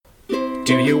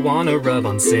Do you wanna rub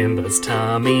on Simba's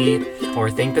tummy?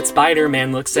 Or think that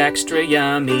Spider-Man looks extra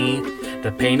yummy?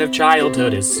 The pain of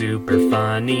childhood is super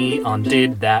funny on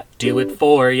Did That Do It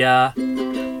For Ya?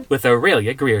 With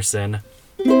Aurelia Grierson.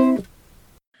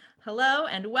 Hello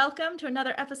and welcome to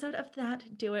another episode of That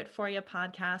Do It For Ya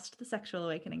podcast, the Sexual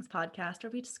Awakenings podcast,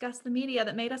 where we discuss the media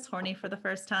that made us horny for the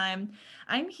first time.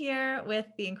 I'm here with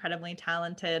the incredibly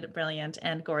talented, brilliant,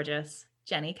 and gorgeous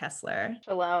Jenny Kessler.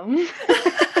 Shalom.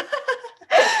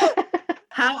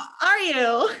 How are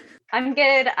you? I'm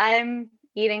good. I'm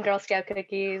eating Girl Scout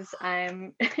cookies.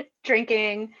 I'm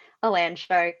drinking a land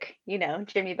shark,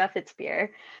 Jimmy Buffett's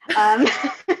beer.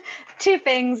 Two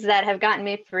things that have gotten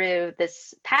me through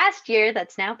this past year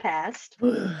that's now passed.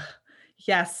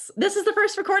 Yes. This is the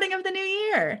first recording of the new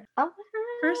year. Oh, wow.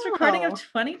 First recording of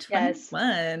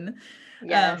 2021.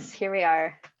 Yes, here we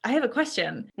are. I have a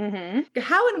question. Mm-hmm.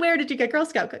 How and where did you get Girl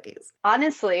Scout cookies?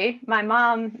 Honestly, my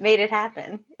mom made it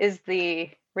happen is the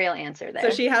real answer there. So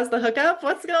she has the hookup?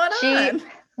 What's going on?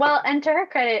 Well, and to her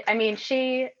credit, I mean,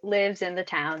 she lives in the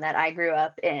town that I grew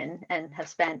up in and I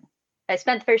spent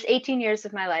the first 18 years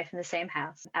of my life in the same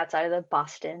house outside of the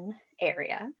Boston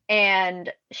area.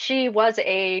 And she was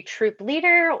a troop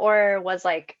leader or was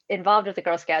like involved with the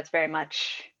Girl Scouts very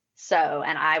much so.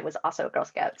 And I was also a Girl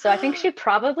Scout. So I think she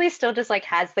probably still just like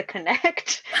has the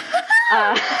connect.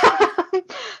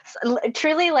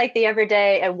 Truly, like the other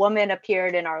day, a woman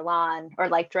appeared in our lawn or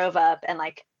like drove up and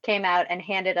like came out and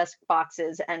handed us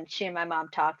boxes, and she and my mom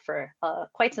talked for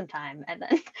quite some time, and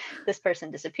then this person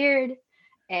disappeared,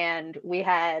 and we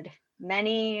had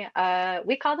many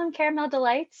we call them caramel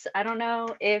delights. I don't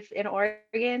know if in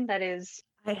Oregon that is.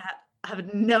 I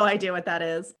have no idea what that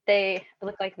is. They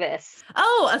look like this.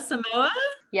 Oh, a Samoa?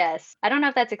 Yes. I don't know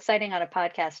if that's exciting on a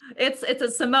podcast. It's a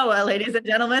Samoa, ladies and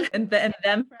gentlemen, and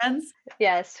them friends.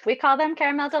 Yes, we call them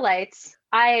caramel delights.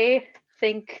 I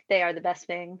think they are the best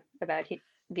thing about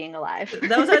being alive.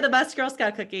 Those are the best Girl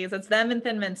Scout cookies. It's them and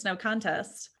Thin Mints, no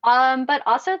contest. But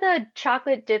also the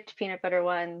chocolate dipped peanut butter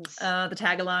ones. The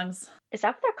tagalongs. Is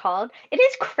that what they're called? It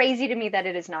is crazy to me that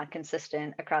it is not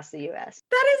consistent across the US.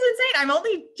 That is insane. I'm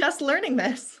only just learning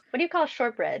this. What do you call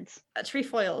shortbreads?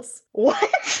 Trefoils.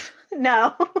 What?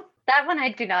 No. That one I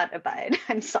do not abide.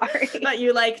 I'm sorry. But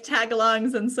you like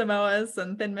tagalongs and Samoas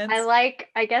and Thin Mints?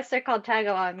 I guess they're called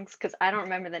tagalongs because I don't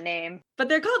remember the name. But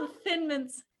they're called Thin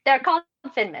Mints. They're called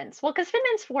Thin Mints. Well, because Thin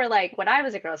Mints were like, when I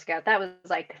was a Girl Scout, that was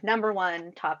like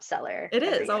 #1 top seller. It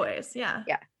is always, yeah.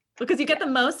 Yeah. Because you get the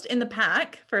most in the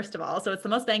pack, first of all. So it's the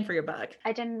most bang for your buck.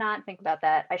 I did not think about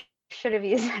that. I should have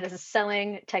used that as a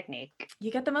selling technique.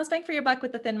 You get the most bang for your buck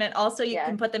with the Thin Mint. Also, you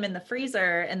can put them in the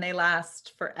freezer and they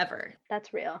last forever.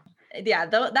 That's real. Yeah,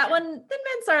 that one, Thin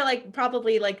Mints are like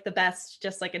probably like the best,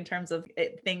 just like in terms of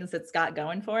things it's got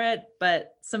going for it.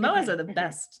 But Samoas are the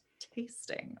best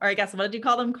tasting. Or I guess, what did you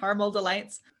call them? Caramel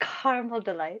delights? Caramel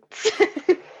delights.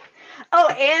 Oh,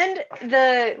 and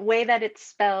the way that it's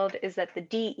spelled is that the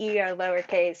D-E are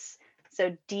lowercase.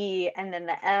 So D and then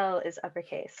the L is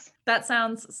uppercase. That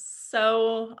sounds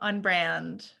so on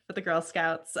brand for the Girl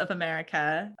Scouts of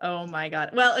America. Oh my God.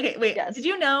 Well, okay, wait. Yes. Did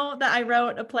you know that I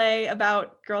wrote a play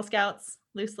about Girl Scouts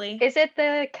loosely? Is it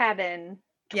the Cabin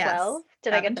 12? Yes.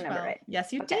 Did I get the number right?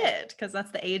 Yes, you did, because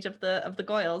that's the age of the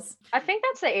Goyles. I think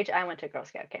that's the age I went to Girl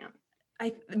Scout camp.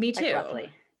 Me too. Like, roughly.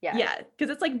 Yeah. Yeah,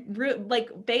 because it's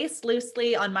like based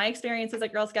loosely on my experiences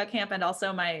at Girl Scout camp and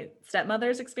also my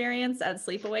stepmother's experience at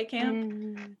sleepaway camp.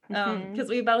 Mm-hmm. Because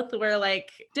we both were like,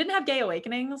 didn't have gay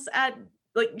awakenings at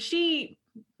like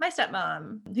my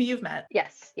stepmom, who you've met.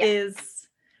 Yes. Is,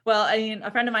 well, I mean,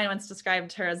 a friend of mine once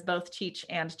described her as both Cheech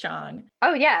and Chong.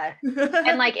 Oh, yeah.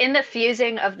 And like in the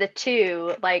fusing of the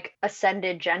two, like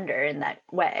ascended gender in that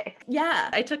way. Yeah.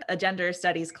 I took a gender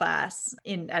studies class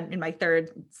in my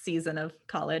third season of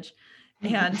college.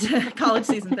 And college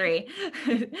season 3.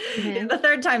 Mm-hmm. The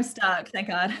third time stuck, thank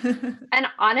God. And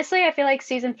honestly, I feel like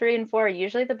season 3 and 4 are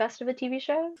usually the best of a TV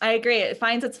show. I agree. It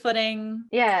finds its footing.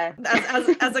 Yeah.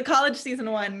 As a college season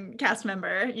 1 cast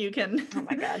member, you can. Oh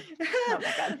my God.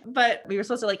 But we were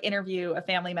supposed to like interview a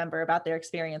family member about their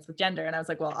experience with gender. And I was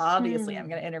like, well, obviously I'm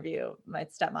going to interview my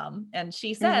stepmom. And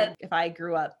she said, if I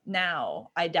grew up now,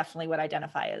 I definitely would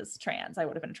identify as trans. I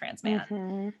would have been a trans man.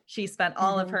 Mm-hmm. She spent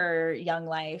all of her young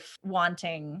life wanting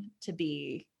to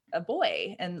be a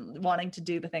boy and wanting to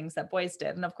do the things that boys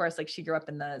did. And of course, like she grew up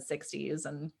in the 60s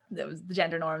and the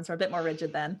gender norms were a bit more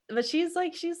rigid then. But she's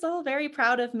still very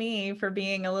proud of me for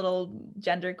being a little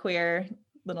genderqueer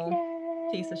little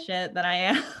piece of shit that I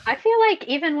am. I feel like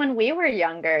even when we were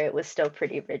younger, it was still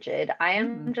pretty rigid. I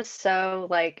am just so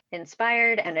like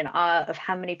inspired and in awe of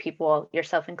how many people,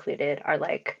 yourself included, are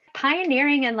like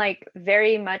pioneering and like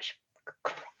very much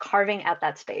carving out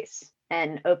that space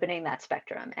and opening that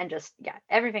spectrum, and just, yeah,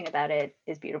 everything about it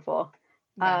is beautiful.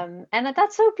 Yeah. And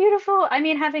that's so beautiful. I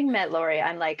mean, having met Lori,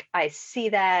 I'm like, I see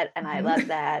that and I love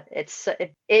that.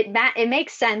 It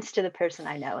makes sense to the person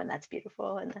I know, and that's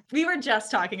beautiful. And We were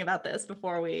just talking about this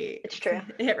before we It's true.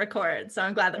 hit record. So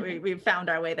I'm glad that we found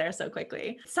our way there so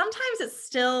quickly. Sometimes it's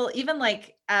still, even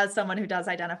like as someone who does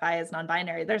identify as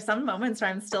non-binary, there's some moments where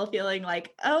I'm still feeling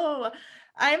like, oh,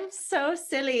 I'm so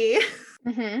silly.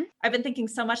 I've been thinking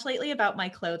so much lately about my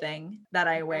clothing that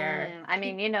I wear. I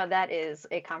mean, that is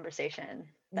a conversation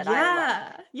that I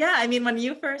love. Yeah. I mean, when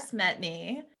you first met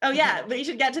me, but you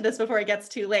should get to this before it gets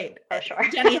too late. Oh, sure.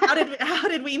 Jenny, how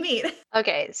did we meet?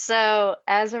 Okay, so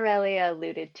as Aurelia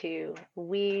alluded to,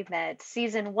 we met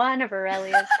season 1 of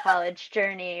Aurelia's college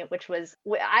journey, which was,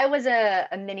 I was a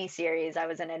mini series. I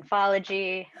was an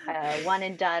anthology, one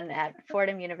and done at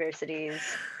Fordham University's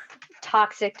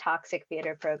toxic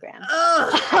theater program.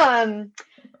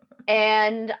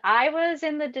 And I was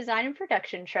in the design and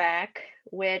production track,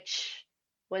 which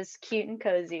was cute and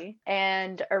cozy.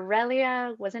 And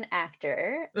Aurelia was an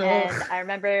actor. And I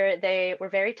remember they were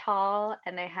very tall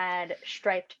and they had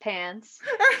striped pants.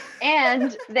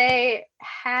 And they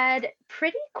had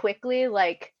pretty quickly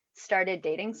like started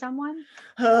dating someone.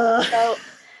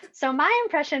 So my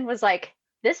impression was like,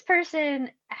 this person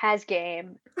has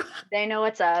game. They know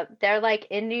what's up. They're like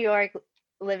in New York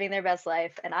living their best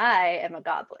life, and I am a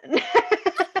goblin.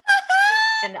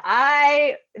 And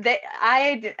I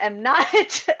am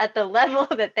not at the level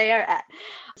that they are at.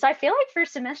 So I feel like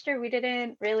first semester we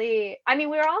didn't really, I mean,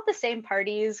 we were all at the same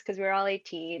parties because we were all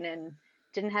 18 and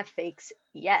didn't have fakes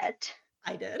yet.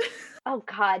 I did. Oh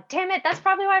God, damn it. That's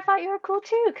probably why I thought you were cool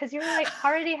too, because you were like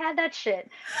already had that shit.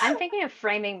 I'm thinking of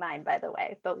framing mine, by the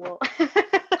way, but we'll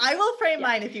I will frame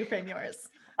mine if you frame yours.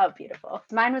 Oh, beautiful.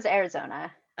 Mine was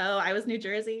Arizona. Oh, I was New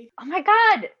Jersey. Oh my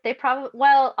God. They probably,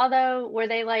 well, although were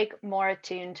they like more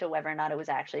attuned to whether or not it was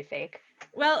actually fake?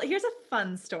 Well, here's a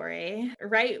fun story.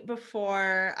 Right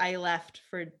before I left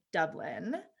for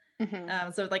Dublin,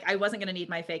 so like I wasn't going to need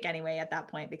my fake anyway at that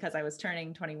point because I was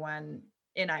turning 21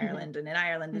 in Ireland, and in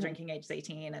Ireland the drinking age is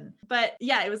 18. But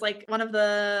yeah, it was like one of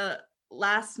the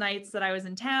last nights that I was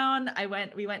in town.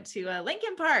 We went to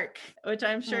Lincoln Park, which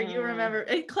I'm sure you remember.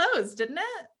 It closed, didn't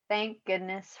it? Thank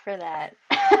goodness for that.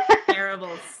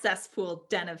 Terrible cesspool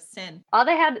den of sin. All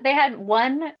they had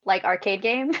one like arcade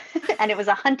game, and it was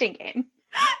a hunting game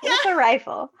with a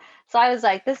rifle. So I was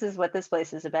like, this is what this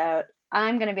place is about.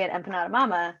 I'm gonna be at Empanada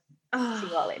Mama. See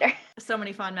you all later. So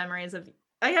many fond memories of.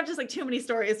 I have just like too many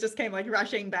stories just came like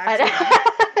rushing back.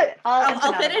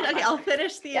 I'll finish. Okay, I'll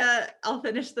finish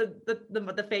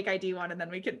the fake ID one, and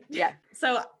then we could. Yeah.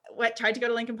 So tried to go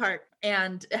to Lincoln Park,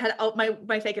 and had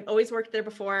my fake had always worked there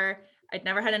before. I'd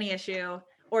never had any issue,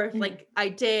 or if like I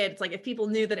did, it's like if people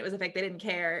knew that it was a fake, they didn't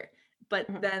care. But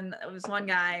then it was one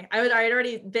guy. I had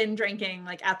already been drinking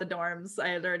like at the dorms.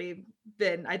 I'd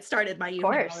started my evening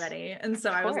already, and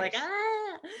so I was like,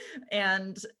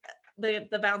 and.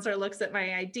 The bouncer looks at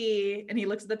my ID and he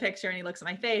looks at the picture and he looks at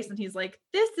my face and he's like,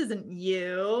 this isn't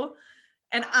you.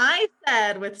 And I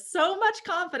said with so much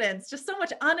confidence, just so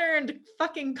much unearned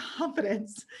fucking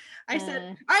confidence, I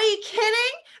said, are you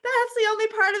kidding? That's the only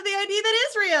part of the ID that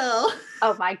is real.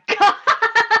 Oh my God.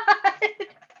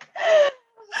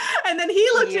 And then he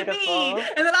looked at me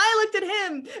and then I looked at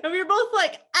him and we were both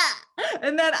like,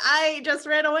 and then I just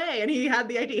ran away and he had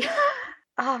the ID.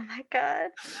 Oh my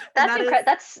God.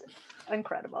 That's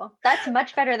incredible. That's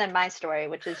much better than my story,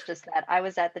 which is just that I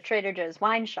was at the Trader Joe's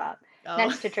wine shop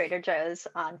next to Trader Joe's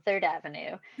on 3rd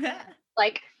Avenue.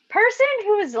 Like person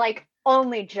who was like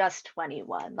only just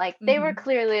 21. Like they were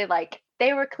clearly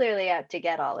out to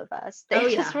get all of us.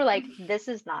 They were like, this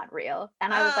is not real.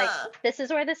 And I was like, this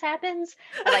is where this happens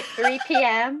at like 3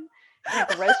 p.m. at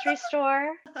the grocery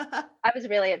store. I was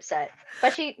really upset,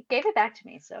 but she gave it back to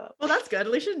me. So well, that's good.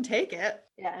 At least she didn't take it.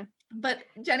 Yeah. But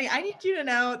Jenny, I need you to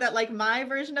know that like my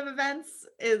version of events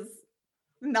is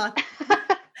not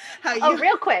how you. Oh,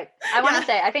 real quick, I want to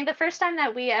say, I think the first time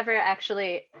that we ever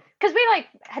actually, because we like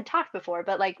had talked before,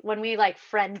 but like when we like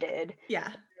friended, we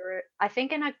were, I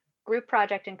think in a group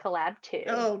project in Collab 2.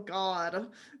 Oh God.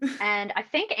 And I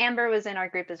think Amber was in our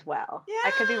group as well. Yeah.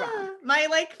 I could be wrong.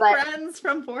 My friends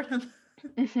from Fordham.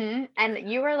 And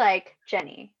you were like,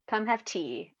 Jenny, come have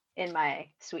tea in my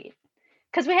suite.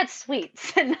 Because we had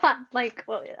suites and not like,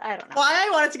 well, I don't know. Why I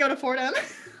wanted to go to Fordham.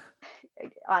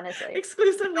 Honestly.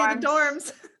 Exclusively the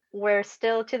dorms. We're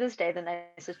still to this day the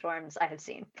nicest dorms I have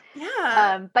seen.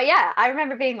 Yeah. But yeah, I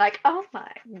remember being like, oh my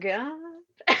God.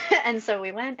 And so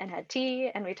we went and had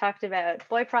tea and we talked about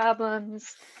boy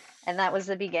problems. And that was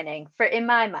the beginning in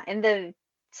my mind, in the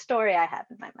story I have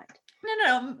in my mind.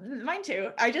 No, mine too.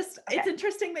 It's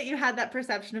interesting that you had that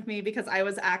perception of me because I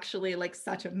was actually like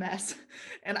such a mess.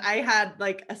 And I had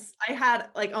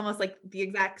like almost like the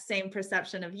exact same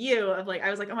perception of you of like, I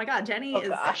was like, oh my God, Jenny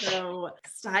is so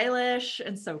stylish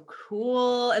and so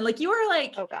cool. And like, you were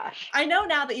like, oh gosh, I know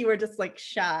now that you were just like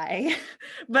shy,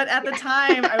 but at the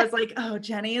time I was like, oh,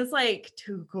 Jenny is like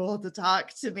too cool to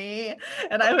talk to me.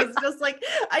 And I was just like,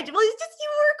 you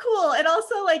were cool. And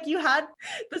also like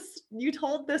you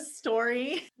told this story.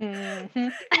 Mm-hmm.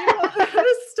 You know,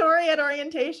 this story at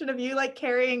orientation of you like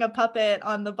carrying a puppet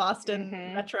on the Boston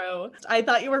Metro. I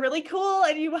thought you were really cool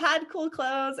and you had cool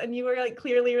clothes and you were like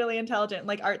clearly really intelligent,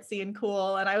 like artsy and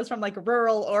cool. And I was from like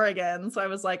rural Oregon. So I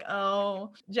was like,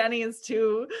 oh, Jenny is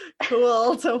too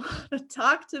cool to want to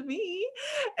talk to me.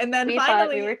 And then we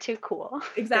finally thought we were too cool.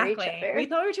 Exactly. For each other. We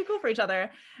thought we were too cool for each other.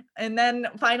 And then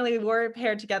finally we were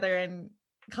paired together in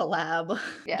collab.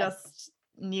 Yeah. Just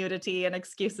nudity and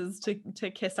excuses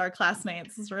to kiss our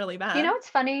classmates is really bad. You know what's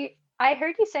funny? I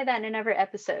heard you say that in another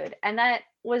episode, and that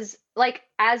was like,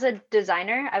 as a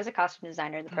designer, I was a costume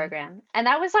designer in the program, and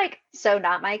that was like so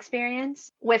not my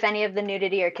experience with any of the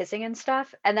nudity or kissing and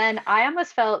stuff. And then I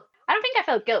almost felt, I don't think I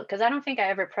felt guilt because I don't think I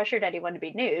ever pressured anyone to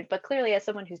be nude, but clearly as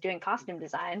someone who's doing costume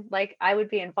design, like I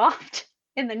would be involved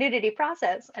in the nudity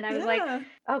process. And I was like,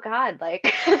 oh God,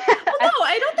 like well, no,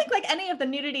 I don't think like any of the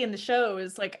nudity in the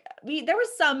shows, like there was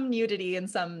some nudity in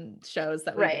some shows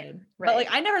that we did. But like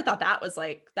I never thought that was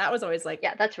always like,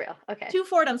 yeah, that's real. Okay. To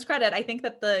Fordham's credit, I think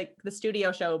that the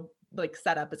studio show like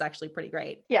setup is actually pretty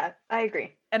great. Yeah, I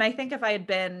agree. And I think if I had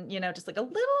been, just like a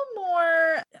little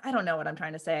more, I don't know what I'm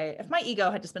trying to say, if my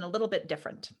ego had just been a little bit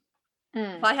different.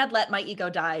 If I had let my ego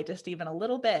die just even a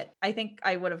little bit, I think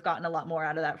I would have gotten a lot more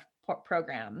out of that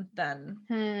program than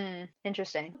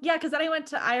interesting. Yeah, because then I went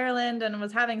to Ireland and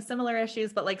was having similar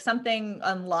issues, but like something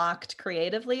unlocked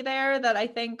creatively there that I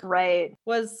think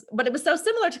was, but it was so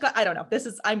similar to, I don't know,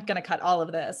 I'm gonna cut all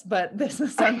of this, but this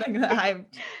is something that I'm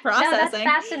processing. No, that's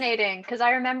fascinating, because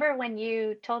I remember when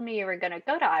you told me you were gonna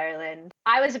go to Ireland,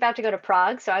 I was about to go to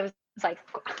Prague, so I was like,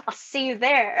 I'll see you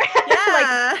there.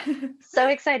 Yeah. Like, so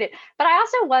excited. But I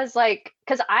also was like,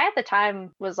 because I at the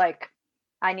time was like,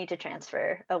 I need to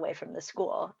transfer away from the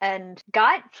school, and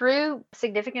got through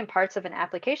significant parts of an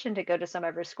application to go to some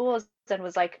of her schools and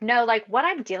was like, no, like what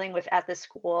I'm dealing with at this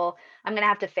school, I'm going to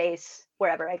have to face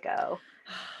wherever I go.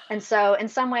 And so in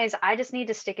some ways, I just need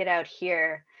to stick it out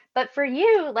here. But for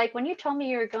you, like when you told me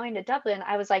you were going to Dublin,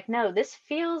 I was like, no, this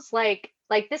feels like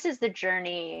this is the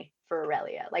journey for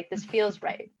Aurelia. Like this feels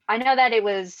right. I know that it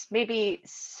was maybe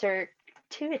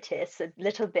circuitous a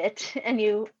little bit, and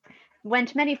you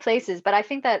went many places, but I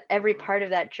think that every part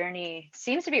of that journey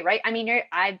seems to be right. I mean,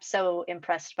 I'm so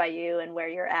impressed by you and where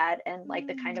you're at, and like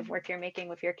the kind of work you're making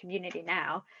with your community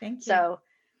now. Thank you. So,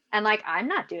 and like, I'm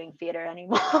not doing theater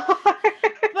anymore.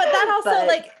 But that also,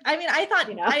 like, I mean, I thought,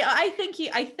 I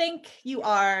think you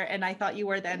are, and I thought you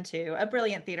were then too, a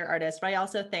brilliant theater artist. But I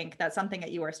also think that something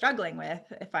that you were struggling with,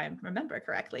 if I remember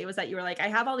correctly, was that you were like, I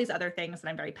have all these other things that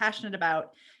I'm very passionate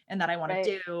about and that I want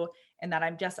to do. And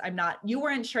that you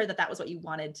weren't sure that was what you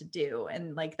wanted to do.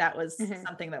 And like, that was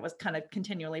something that was kind of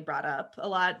continually brought up a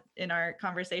lot in our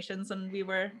conversations when we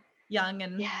were young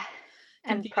and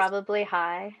and probably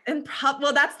high. And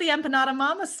well, that's the Empanada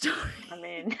Mama story. I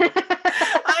mean,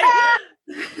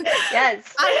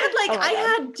 yes.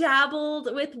 I had dabbled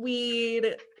with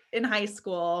weed in high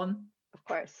school. Of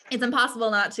course. It's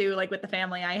impossible not to, like with the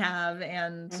family I have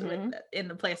and in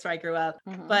the place where I grew up.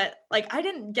 But like, I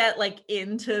didn't get like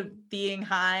into being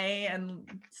high and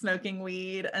smoking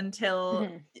weed until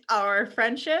our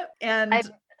friendship. And I'm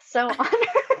so honored.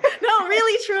 No,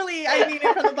 really, truly. I mean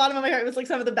it from the bottom of my heart. It was like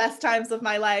some of the best times of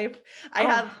my life. I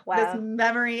have this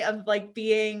memory of like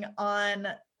being on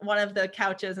one of the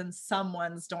couches in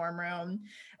someone's dorm room,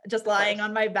 just lying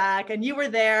on my back, and you were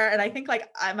there, and I think like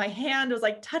my hand was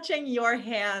like touching your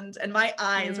hand, and my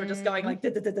eyes were just going like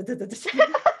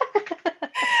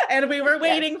and we were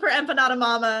waiting for Empanada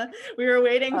Mama. We were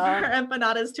waiting for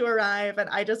empanadas to arrive, and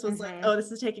I just was like, oh,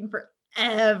 this is taking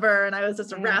forever, and I was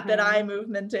just rapid eye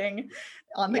movementing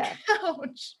on the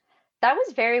couch. That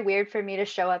was very weird for me to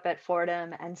show up at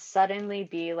Fordham and suddenly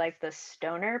be like the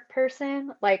stoner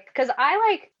person. Like, because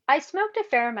I smoked a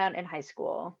fair amount in high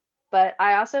school, but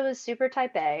I also was super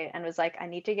type A and was like, I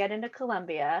need to get into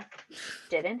Columbia.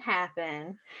 Didn't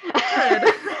happen.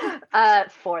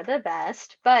 For the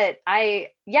best. But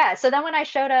so then when I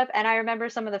showed up, and I remember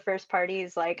some of the first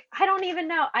parties, like, I don't even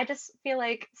know. I just feel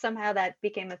like somehow that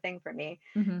became a thing for me.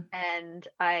 And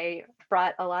I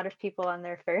brought a lot of people on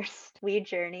their first weed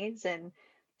journeys and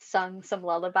sung some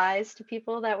lullabies to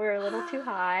people that were a little too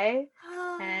high,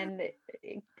 and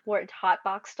were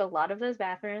hotboxed a lot of those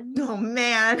bathrooms. Oh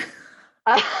man.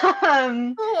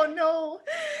 Um, Oh no.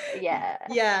 yeah.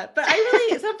 Yeah, but I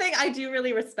really, something I do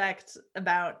really respect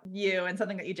about you and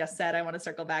something that you just said I want to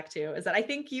circle back to is that I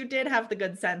think you did have the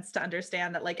good sense to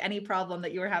understand that like any problem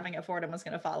that you were having at Fordham was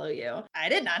going to follow you. I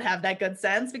did not have that good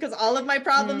sense because all of my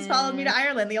problems followed me to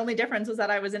Ireland. The only difference was that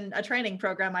I was in a training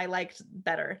program I liked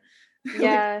better.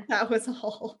 Yeah. Like, that was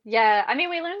all. Yeah. I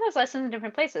mean, we learned those lessons in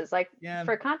different places. Like, Yeah.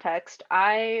 for context,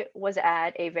 I was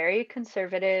at a very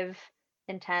conservative,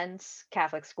 intense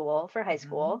Catholic school for high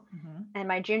school. And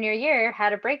my junior year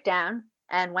had a breakdown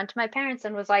and went to my parents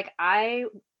and was like, I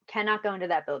cannot go into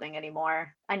that building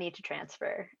anymore. I need to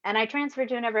transfer. And I transferred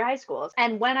to another high schools.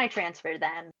 And when I transferred,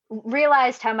 then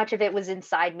realized how much of it was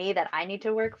inside me that I need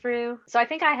to work through. So I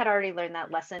think I had already learned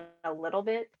that lesson a little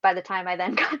bit by the time I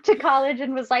then got to college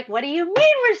and was like, what do you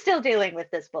mean we're still dealing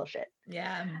with this bullshit?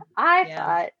 Yeah. I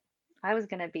thought I was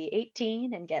going to be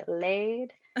 18 and get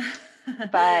laid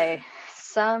by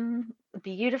some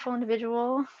beautiful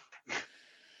individual.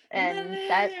 And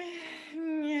that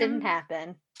didn't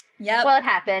happen. Yeah. Well, it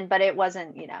happened, but it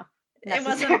wasn't, you know, It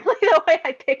necessarily wasn't the way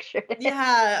I pictured it.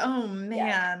 Yeah. Oh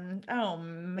man. Oh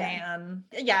man.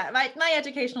 Yeah. My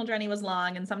educational journey was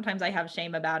long and sometimes I have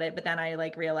shame about it, but then I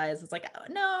like realize it's like, oh,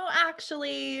 no,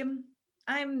 actually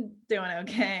I'm doing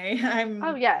okay.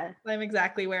 Oh yeah. I'm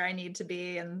exactly where I need to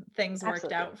be and things worked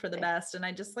Absolutely. out for the best. And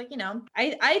I just like, you know,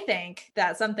 I think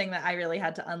that something that I really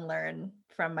had to unlearn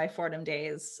from my Fordham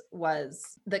days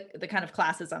was the kind of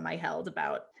classism I held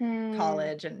about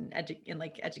college and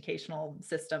like educational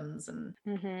systems and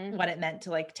what it meant to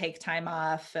like take time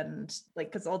off and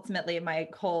like, because ultimately my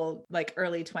whole like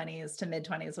early 20s to mid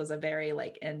 20s was a very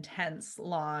like intense,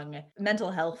 long mental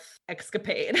health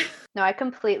escapade. No, I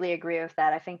completely agree with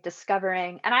that. I think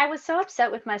discovering, and I was so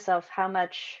upset with myself how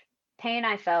much pain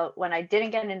I felt when I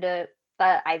didn't get into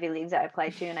the Ivy Leagues I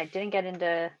applied to, and I didn't get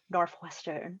into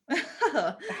Northwestern.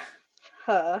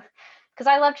 Because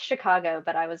I loved Chicago,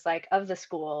 but I was like, of the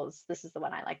schools, this is the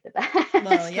one I like the best. Well,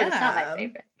 But it's not my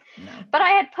favorite. No. But I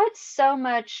had put so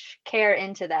much care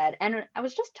into that. And I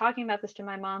was just talking about this to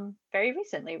my mom very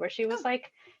recently, where she was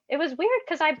like, it was weird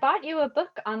because I bought you a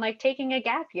book on like taking a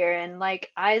gap year. And like,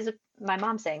 my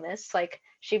mom saying this, like,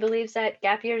 she believes that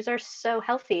gap years are so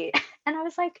healthy. And I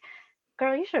was like,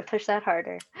 girl, you should have pushed that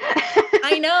harder.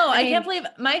 I know. I can't believe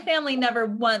my family never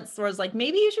once was like,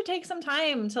 maybe you should take some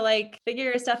time to like figure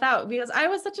your stuff out, because I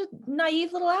was such a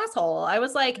naive little asshole. I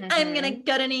was like, I'm going to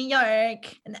go to New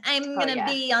York and I'm going to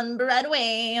be on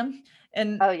Broadway.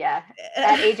 And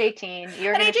at age 18,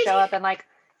 you're going to show up and like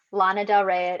Lana Del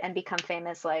Rey and become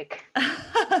famous. Like,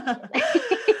 well,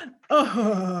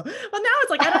 now it's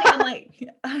like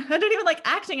I don't even like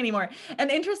acting anymore.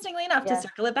 And interestingly enough, to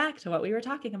circle it back to what we were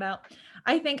talking about,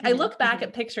 I think I look back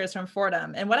at pictures from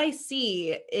Fordham and what I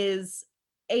see is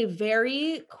a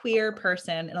very queer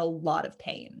person in a lot of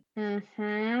pain.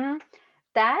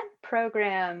 That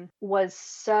program was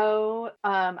so,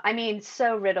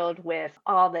 so riddled with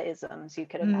all the isms you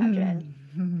could imagine.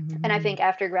 And I think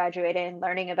after graduating,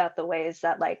 learning about the ways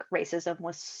that like racism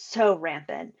was so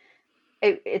rampant,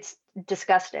 it's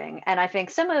disgusting. And I think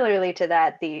similarly to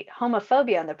that, the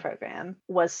homophobia in the program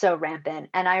was so rampant.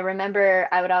 And I remember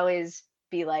I would always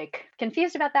be like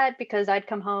confused about that because I'd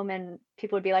come home and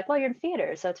people would be like, well, you're in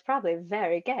theater, so it's probably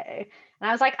very gay. And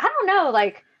I was like, I don't know,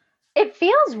 like it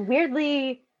feels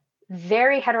weirdly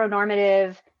very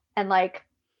heteronormative and like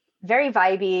very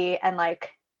vibey and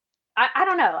like I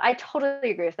don't know. I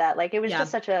totally agree with that. Like it was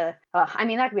just such a,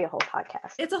 that could be a whole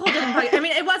podcast. It's a whole different podcast. I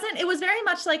mean, it was very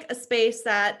much like a space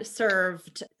that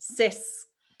served cis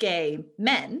gay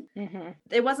men.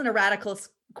 It wasn't a radical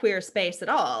queer space at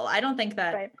all. I don't think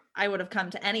that I would have come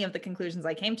to any of the conclusions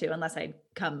I came to unless I'd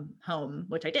come home,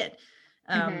 which I did.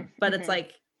 But it's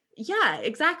like, yeah,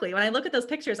 exactly. When I look at those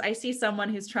pictures, I see someone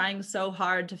who's trying so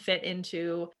hard to fit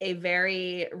into a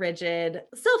very rigid,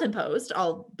 self-imposed,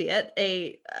 albeit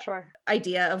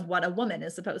idea of what a woman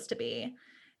is supposed to be.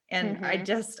 And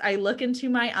I look into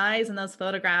my eyes in those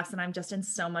photographs and I'm just in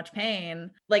so much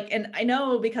pain. Like, and I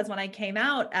know because when I came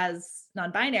out as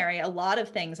non-binary, a lot of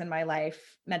things in my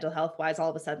life, mental health wise, all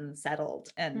of a sudden settled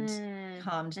and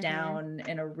calmed down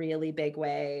in a really big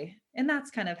way. And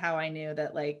that's kind of how I knew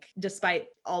that, like, despite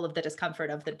all of the discomfort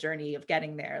of the journey of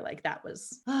getting there, like that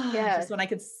was just when I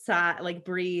could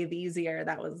breathe easier.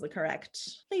 That was the correct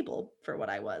label for what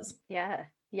I was. Yeah.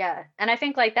 Yeah. And I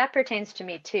think like that pertains to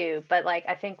me too. But like,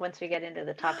 I think once we get into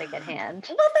the topic at hand,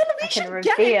 well, then we should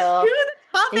reveal.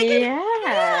 Topic at Yeah.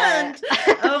 hand.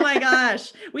 Oh my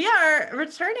gosh. We are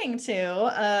returning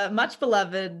to a much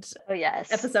beloved Oh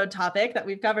yes. episode topic that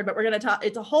we've covered, but we're going to talk,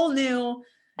 it's a whole new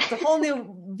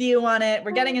view on it.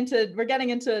 We're getting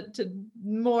into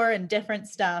more and different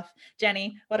stuff.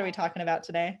 Jenny, what are we talking about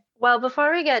today? Well,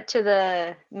 before we get to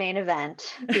the main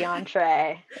event, the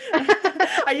entree.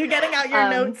 Are you getting out your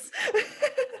notes?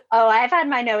 Oh, I've had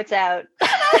my notes out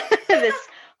this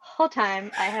whole time.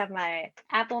 I have my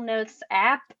Apple Notes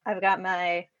app. I've got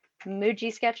my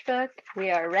Muji sketchbook.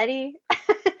 We are ready.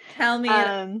 Tell me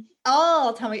it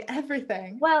all. Tell me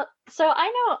everything. Well, so I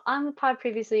know on the pod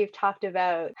previously you've talked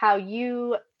about how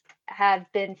you have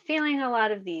been feeling a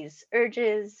lot of these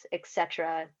urges,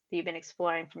 etc., that you've been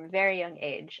exploring from a very young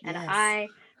age. And Yes. I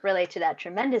relate to that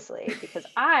tremendously because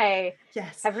I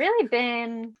Yes. have really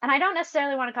been, and I don't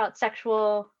necessarily want to call it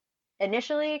sexual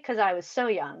initially because I was so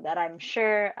young that I'm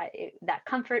sure that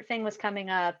comfort thing was coming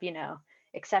up, you know,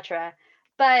 etc.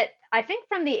 But I think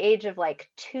from the age of like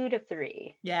 2 to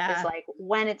 3 is like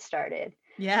when it started.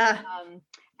 Yeah.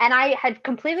 And I had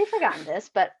completely forgotten this,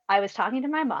 but I was talking to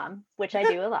my mom, which I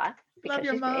do a lot. Love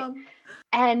your mom. Great.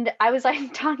 And I was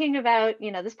like talking about,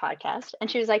 you know, this podcast, and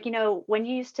she was like, you know, when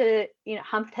you used to, you know,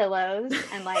 hump pillows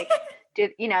and like do,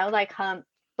 you know, like hump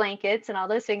blankets and all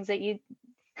those things that you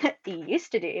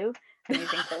used to do. I'm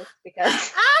using this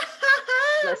because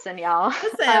listen, y'all.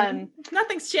 Listen,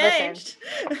 nothing's changed.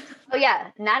 Oh yeah,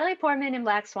 Natalie Portman in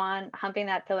Black Swan humping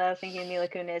that pillow thinking Mila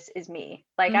Kunis is me.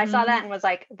 Like I saw that and was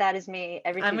like, that is me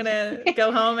every I'm Tuesday. gonna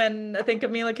go home and think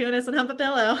of Mila Kunis and hump a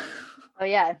pillow. Oh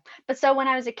yeah. But so when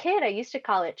I was a kid, I used to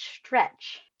call it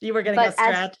stretch. You were gonna go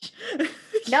stretch.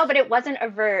 No, but it wasn't a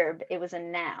verb, it was a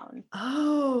noun.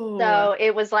 Oh. So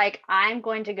it was like, I'm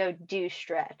going to go do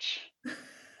stretch.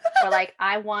 Or like,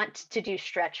 I want to do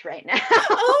stretch right now.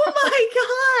 Oh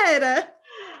my God.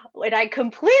 And I'd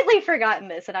completely forgotten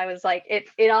this. And I was like,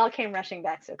 it all came rushing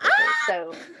back so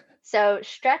quickly. So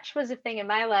stretch was a thing in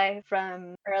my life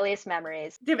from earliest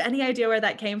memories. Do you have any idea where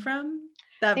that came from?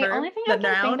 That the verb? Only thing I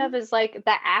can think of is like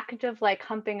the act of like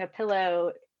humping a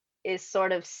pillow is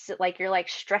sort of like you're like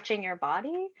stretching your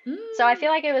body. So I feel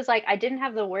like it was like I didn't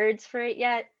have the words for it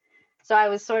yet. So I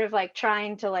was sort of like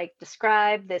trying to like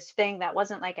describe this thing that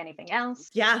wasn't like anything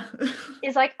else. Yeah.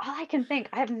 It's like all I can think.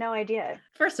 I have no idea.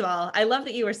 First of all, I love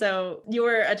that you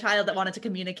were a child that wanted to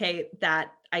communicate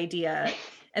that idea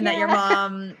and that your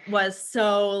mom was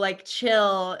so like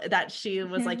chill that she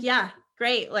was like, yeah,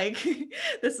 great. Like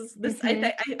this.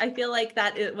 I feel like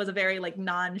that it was a very like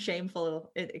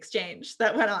non-shameful exchange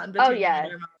that went on between you and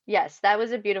your mom. Yes, that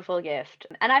was a beautiful gift.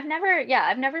 And I've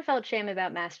never felt shame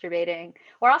about masturbating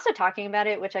or also talking about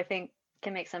it, which I think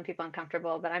can make some people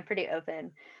uncomfortable, but I'm pretty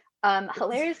open.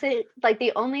 Hilariously, like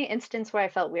the only instance where I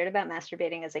felt weird about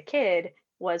masturbating as a kid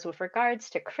was with regards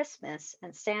to Christmas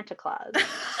and Santa Claus.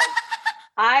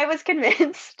 I was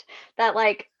convinced that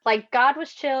like God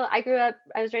was chill. I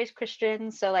was raised Christian,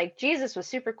 so like Jesus was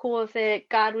super cool with it.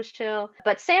 God was chill,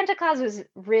 but Santa Claus was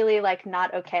really like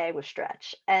not okay with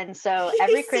stretch. And so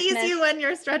every Christmas, he sees you when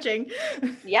you're stretching.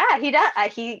 Yeah, he does.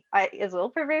 He is a little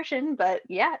perversion, but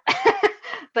yeah.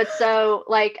 But so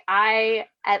like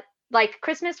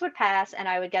Christmas would pass and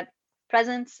I would get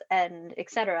presents and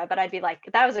etc. But I'd be like,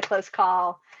 that was a close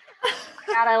call.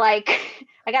 I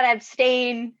gotta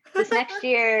abstain this next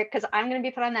year because I'm gonna be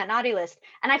put on that naughty list.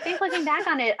 And I think looking back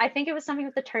on it, I think it was something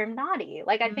with the term naughty.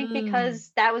 Like I think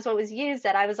because that was what was used,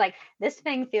 that I was like, this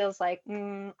thing feels like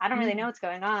I don't really know what's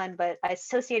going on, but I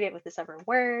associate it with this other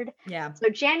word. Yeah. So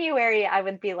January I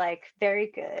would be like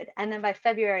very good, and then by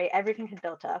February everything had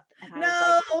built up, and I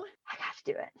was like, I got to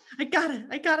do it.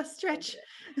 I gotta stretch.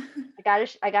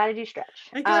 I gotta do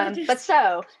stretch.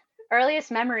 So earliest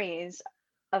memories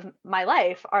of my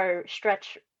life are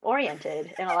stretch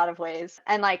oriented in a lot of ways.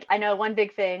 And like I know one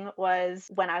big thing was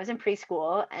when I was in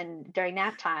preschool and during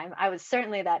nap time, I was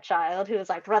certainly that child who was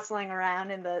like rustling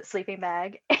around in the sleeping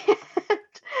bag.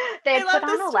 They had put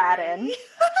on Aladdin.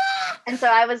 And so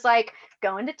I was like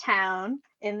going to town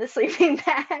in the sleeping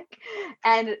bag,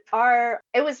 and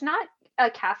it was not a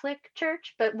Catholic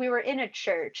church, but we were in a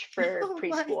church for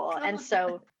preschool. And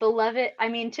so beloved, I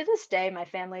mean, to this day, my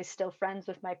family is still friends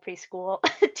with my preschool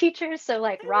teachers. So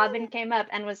like Robin came up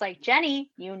and was like,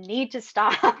 Jenny, you need to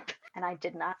stop. And I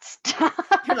did not stop.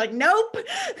 You're like, nope.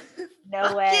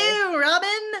 No way. You,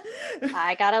 Robin.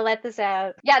 I gotta let this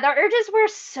out. Yeah, the urges were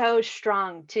so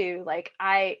strong too. Like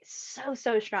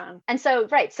so strong. And so,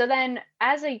 right. So then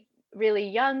as a really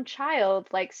young child,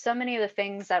 like so many of the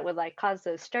things that would like cause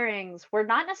those stirrings were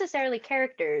not necessarily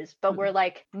characters, but were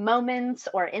like moments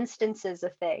or instances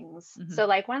of things. So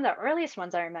like one of the earliest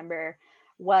ones I remember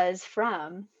was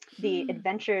from The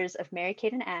Adventures of Mary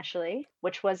Kate and Ashley,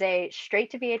 which was a straight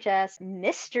to VHS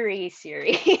mystery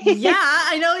series. Yeah,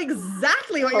 I know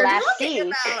exactly what you're talking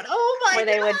about. Oh my where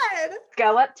they would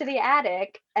go up to the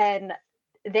attic, and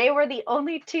they were the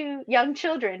only two young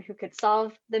children who could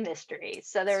solve the mystery.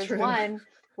 So there was one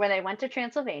where they went to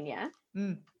Transylvania.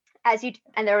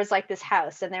 And there was like this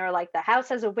house, and they were like, the house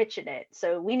has a witch in it,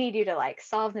 so we need you to like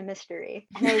solve the mystery.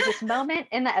 And there was this moment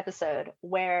in the episode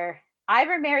where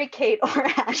either Mary Kate or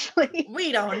Ashley,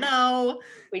 we don't know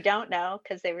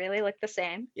because they really look the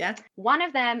same. Yeah. One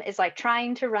of them is like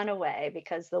trying to run away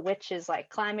because the witch is like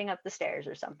climbing up the stairs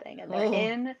or something, and they're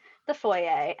in the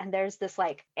foyer, and there's this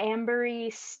like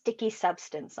ambery sticky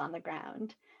substance on the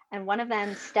ground. And one of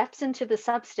them steps into the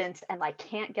substance and like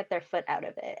can't get their foot out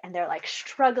of it. And they're like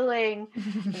struggling.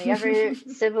 And the other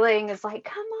sibling is like,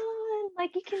 come on,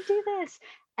 like you can do this.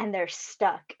 And they're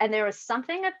stuck. And there was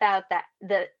something about that,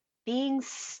 the being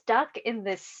stuck in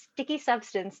this sticky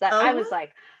substance that I was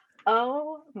like,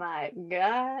 oh my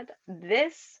God,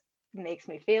 this makes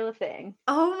me feel a thing.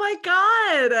 Oh my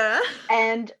God.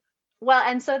 And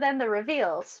so then the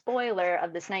reveal, spoiler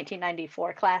of this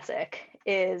 1994 classic,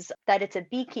 is that it's a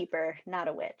beekeeper, not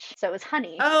a witch. So it was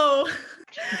honey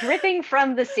dripping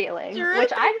from which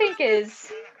I think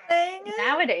is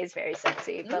nowadays very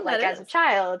sexy. But like as a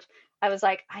child, I was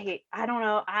like, I don't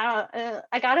know,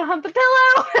 I gotta hump a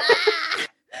pillow.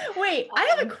 Wait, I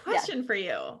have a question for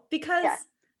you, because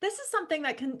this is something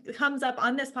that comes up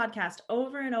on this podcast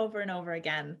over and over and over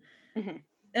again. Mm-hmm.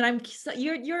 And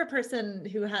you're a person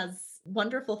who has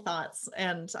wonderful thoughts,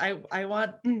 and I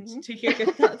want to hear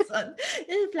your thoughts on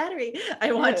flattery.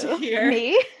 I want to hear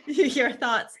your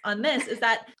thoughts on this. Is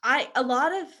that a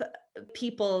lot of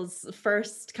people's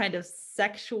first kind of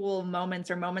sexual moments,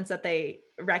 or moments that they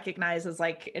recognize as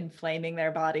like inflaming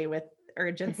their body with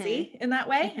urgency in that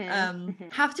way,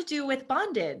 have to do with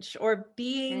bondage or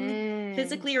being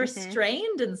physically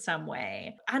restrained in some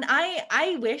way. And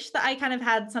I wish that I kind of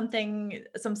had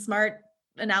some smart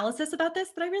analysis about this,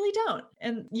 but I really don't.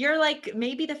 And you're like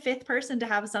maybe the fifth person to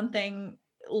have something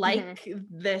like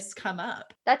this come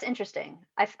up. That's interesting.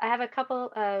 I have a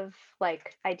couple of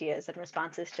like ideas and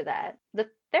responses to that. The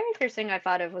very first thing I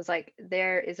thought of was like,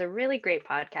 there is a really great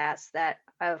podcast that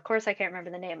of course I can't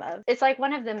remember the name of. It's like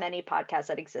one of the many podcasts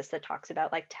that exist that talks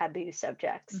about like taboo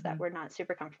subjects that we're not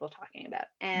super comfortable talking about.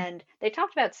 And they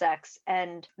talked about sex,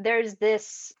 and there's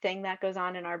this thing that goes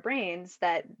on in our brains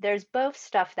that there's both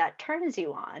stuff that turns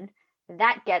you on,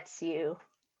 that gets you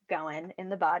going in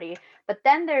the body, but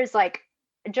then there's like,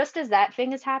 just as that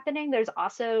thing is happening, there's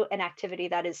also an activity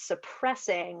that is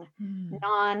suppressing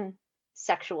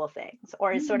non-sexual things,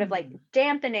 or is sort of like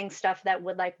dampening stuff that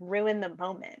would like ruin the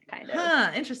moment, kind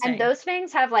of. Interesting. And those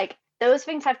things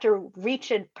have to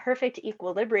reach a perfect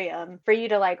equilibrium for you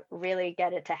to like really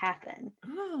get it to happen,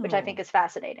 which I think is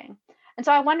fascinating. And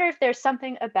so I wonder if there's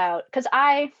something about, because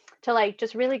to like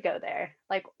just really go there,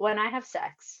 like when I have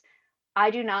sex,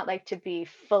 I do not like to be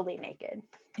fully naked.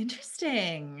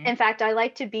 Interesting. In fact, I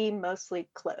like to be mostly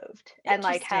clothed and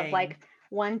like have like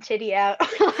one titty out,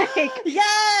 like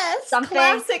something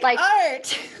classic like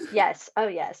art. Yes. Oh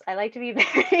yes. I like to be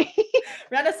very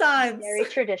Renaissance, very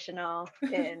traditional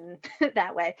in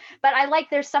that way. But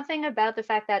there's something about the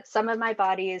fact that some of my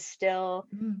body is still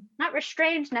not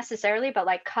restrained necessarily, but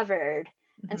like covered,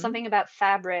 and something about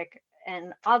fabric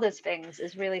and all those things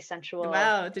is really sensual.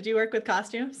 Wow. Did you work with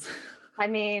costumes? I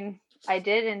mean, I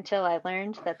did, until I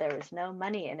learned that there was no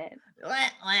money in it.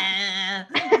 It's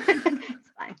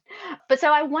fine. But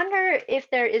so I wonder if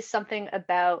there is something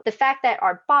about the fact that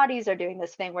our bodies are doing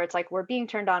this thing where it's like we're being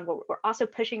turned on, but we're also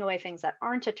pushing away things that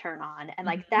aren't a turn on. And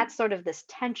like that's sort of this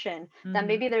tension that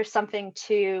maybe there's something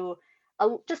to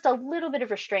just a little bit of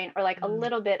restraint, or like a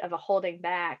little bit of a holding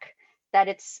back,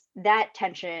 that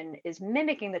tension is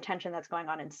mimicking the tension that's going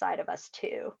on inside of us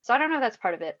too. So I don't know if that's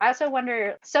part of it. I also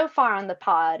wonder, so far on the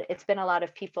pod, it's been a lot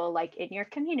of people like in your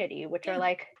community, which are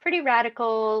like pretty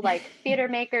radical, like theater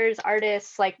makers,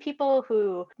 artists, like people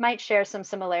who might share some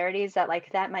similarities, that like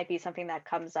that might be something that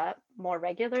comes up more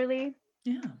regularly.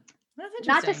 Yeah. That's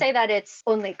interesting. Not to say that it's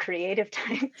only creative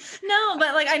time. No,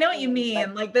 but like I know what you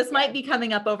mean. Like this might be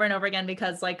coming up over and over again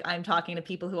because like I'm talking to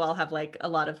people who all have like a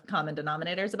lot of common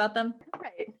denominators about them.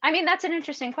 Right. I mean, that's an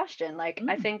interesting question. Like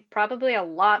I think probably a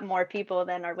lot more people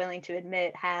than are willing to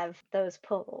admit have those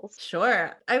pulls.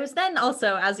 Sure. I was then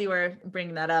also, as you were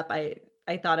bringing that up, I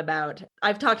thought about,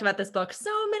 I've talked about this book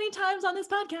so many times on this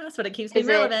podcast, but it keeps being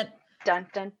relevant. Dun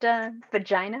dun dun,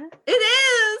 Vagina? It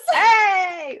is.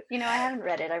 Hey, you know, I haven't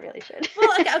read it. I really should. Well,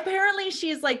 like, apparently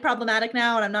she's like problematic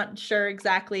now, and I'm not sure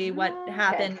exactly what Okay.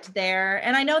 happened there.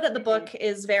 And I know that the book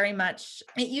is very much,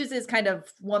 it uses kind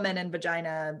of woman and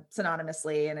vagina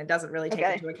synonymously, and it doesn't really take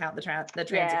Okay. into account the trans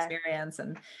Yeah. experience,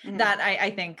 and Mhm. that I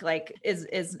think like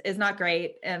is not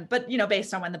great. And but you know,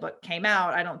 based on when the book came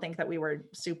out, I don't think that we were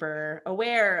super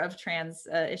aware of trans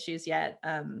issues yet.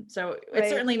 So it's Right.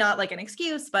 certainly not like an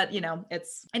excuse, but you know, it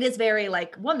is very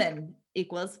like woman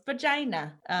equals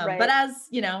vagina. Right. But as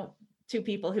you know, two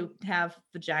people who have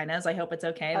vaginas, I hope it's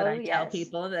okay that Oh, I tell yes.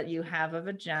 people that you have a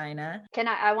vagina.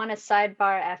 I want to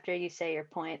sidebar after you say your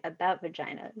point about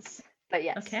vaginas. But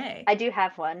yes, Okay. I do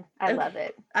have one. I Okay. love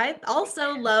it. I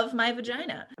also love my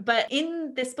vagina. But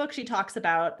in this book, she talks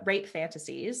about rape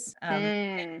fantasies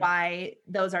and why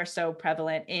those are so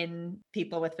prevalent in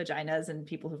people with vaginas and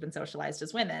people who've been socialized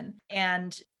as women.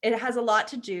 And it has a lot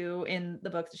to do in the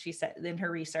book that she said in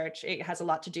her research. It has a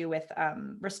lot to do with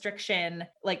restriction,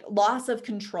 like loss of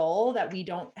control that we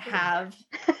don't have.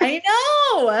 I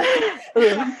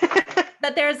know.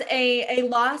 That there's a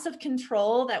loss of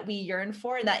control that we yearn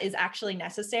for, and that is actually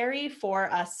necessary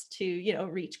for us to, you know,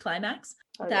 reach climax.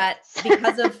 That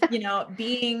because of, you know,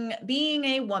 being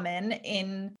a woman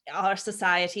in our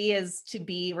society is to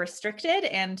be restricted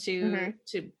and to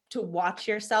watch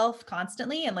yourself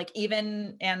constantly, and like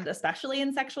even and especially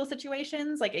in sexual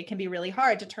situations, like it can be really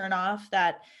hard to turn off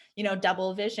that, you know,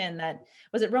 double vision. That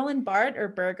was it Roland Barthes or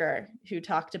Berger who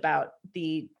talked about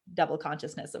the double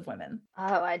consciousness of women?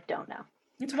 Oh, I don't know.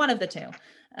 It's one of the two.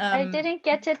 I didn't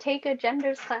get to take a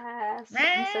genders class.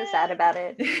 I'm so sad about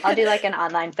it. I'll do like an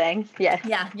online thing. Yeah.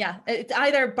 Yeah. It's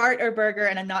either Bart or Berger,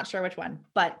 and I'm not sure which one,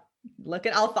 but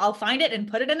I'll find it and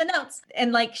put it in the notes.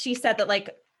 And like she said that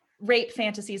like rape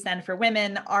fantasies then for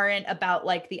women aren't about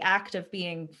like the act of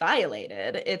being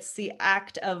violated. It's the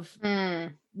act of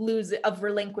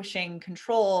relinquishing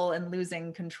control and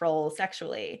losing control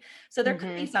sexually. So there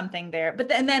could be something there. But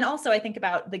then also I think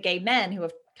about the gay men who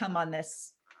have come on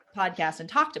this podcast and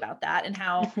talked about that, and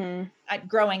how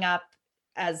growing up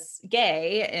as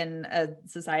gay in a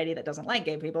society that doesn't like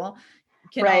gay people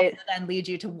can also then lead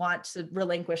you to want to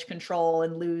relinquish control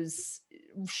and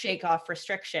shake off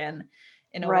restriction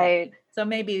in a way. So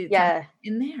maybe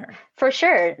in there. For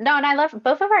sure. No, and I love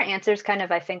both of our answers kind of,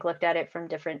 I think, looked at it from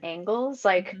different angles,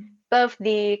 like both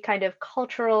the kind of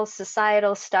cultural,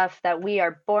 societal stuff that we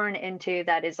are born into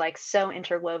that is like so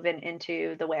interwoven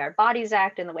into the way our bodies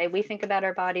act and the way we think about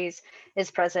our bodies is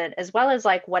present, as well as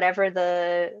like whatever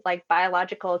the like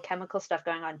biological, chemical stuff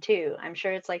going on too. I'm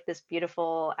sure it's like this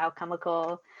beautiful,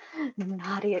 alchemical,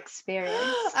 naughty experience.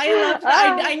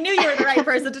 I knew you were the right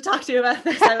person to talk to about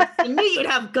this. I knew you'd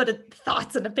have good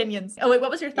thoughts and opinions. Oh wait, what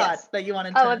was your thought that you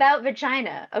wanted to? Oh, about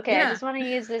vagina. Okay, I just want to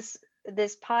use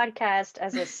this podcast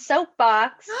as a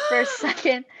soapbox for a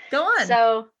second. Go on.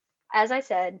 So, as I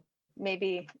said,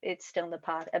 maybe it's still in the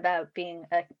pod about being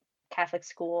a Catholic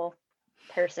school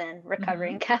person,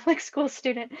 recovering Catholic school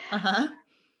student.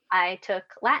 I took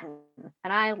Latin,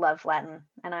 and I love Latin,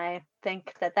 and I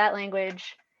think that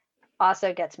language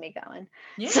also gets me going.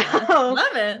 Yeah, so,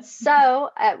 love it. So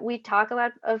we talk a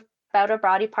lot about our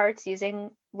body parts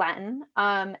using Latin.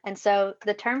 And so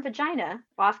the term vagina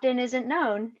often isn't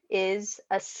known is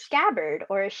a scabbard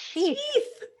or a sheath.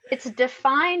 It's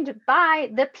defined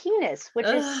by the penis, which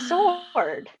is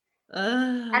sword.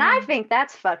 And I think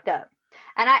that's fucked up.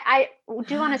 And I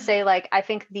do want to say, like, I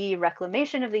think the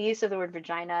reclamation of the use of the word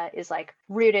vagina is like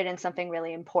rooted in something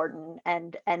really important,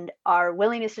 and our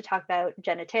willingness to talk about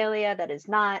genitalia that is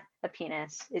not a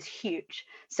penis is huge.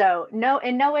 So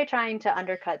in no way trying to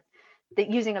undercut the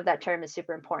using of that term is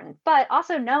super important, but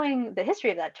also knowing the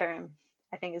history of that term,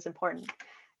 I think, is important.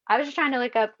 I was just trying to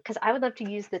look up, because I would love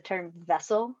to use the term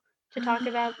vessel to talk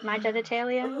about my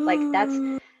genitalia. Like that's.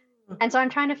 And so I'm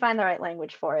trying to find the right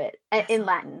language for it in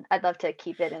Latin. I'd love to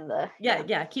keep it in the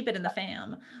keep it in the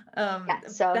fam.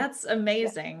 So that's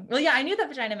amazing. Well, I knew that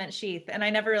vagina meant sheath, and I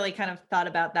never really kind of thought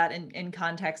about that in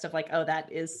context of like, oh, that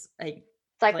is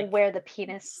it's like where the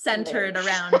penis centered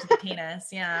around the penis.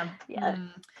 Yeah.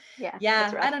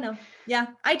 I don't know.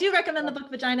 I do recommend the book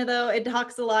Vagina, though. It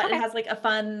talks a lot. It has like a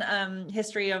fun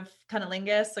history of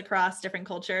cunnilingus across different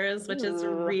cultures, which is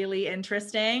really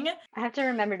interesting. I have to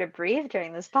remember to breathe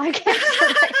during this podcast.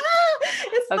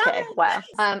 Okay, wow.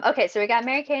 Okay, so we got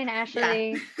Mary Kay and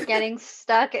Ashley getting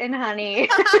stuck in honey.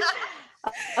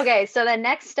 Okay, so the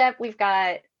next step, we've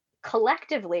got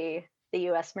collectively the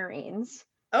U.S. Marines.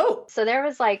 Oh. So there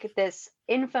was like this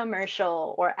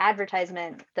infomercial or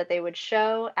advertisement that they would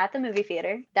show at the movie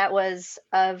theater that was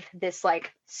of this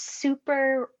like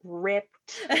super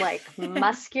ripped, like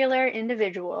muscular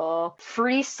individual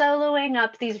free soloing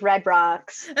up these red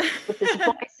rocks with this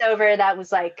voiceover that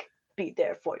was like, be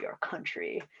there for your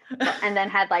country. And then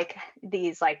had like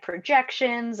these like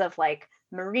projections of like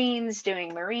Marines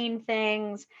doing Marine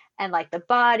things, and like the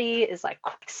body is like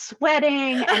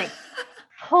sweating and it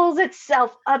pulls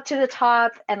itself up to the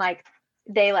top, and like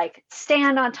they like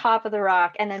stand on top of the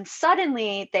rock, and then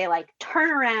suddenly they like turn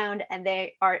around and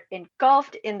they are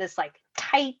engulfed in this like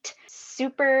tight,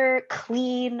 super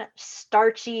clean,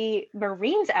 starchy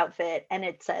Marines outfit, and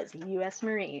it says US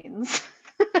Marines.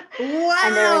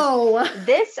 Wow. And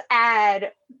this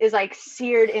ad is like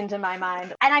seared into my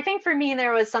mind. And I think for me,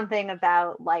 there was something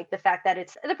about like the fact that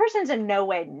it's the person's in no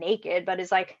way naked, but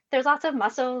it's like there's lots of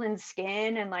muscle and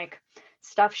skin and like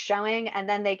stuff showing. And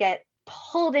then they get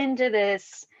pulled into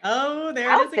this there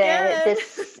outfit. it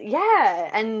is again. Yeah.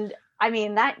 And I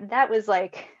mean, that was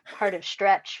like part of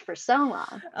Stretch for so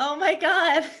long. Oh my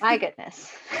God. My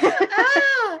goodness.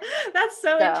 That's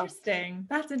so interesting.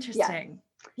 That's interesting.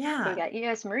 Yeah. We got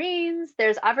US Marines.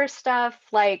 There's other stuff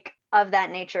like of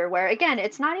that nature where again,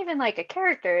 it's not even like a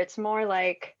character. It's more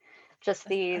like just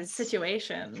these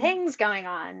situations, things going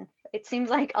on. It seems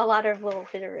like a lot of little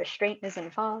bit of restraint is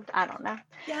involved. I don't know.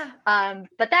 Yeah.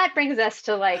 But that brings us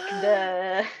to like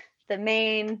the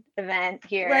main event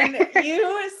here. When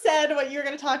you said what you were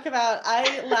going to talk about,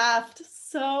 I laughed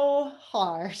so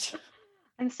hard.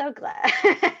 I'm so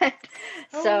glad.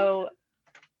 So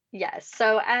yes.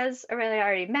 So as Aurelia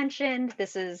already mentioned,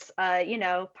 this is,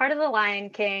 part of The Lion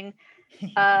King.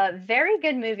 Very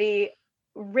good movie.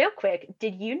 Real quick,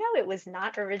 did you know it was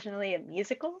not originally a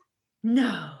musical?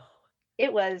 No.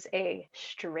 It was a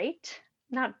straight,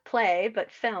 not play,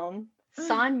 but film,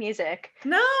 song music.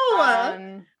 No.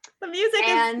 The music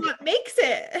is what makes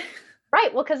it.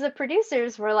 Right. Well, because the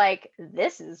producers were like,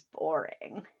 this is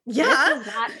boring. Yeah. This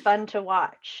is not fun to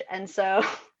watch. And so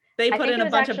they put in a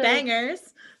bunch of bangers.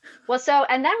 Well,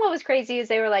 and then what was crazy is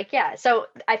they were like, yeah. So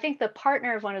I think the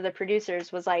partner of one of the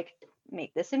producers was like,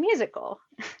 make this a musical.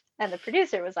 And the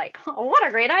producer was like, oh, what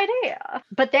a great idea.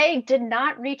 But they did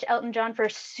not reach Elton John for a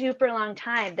super long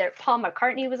time. Paul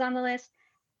McCartney was on the list.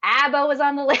 ABBA was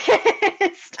on the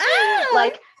list.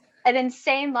 Like an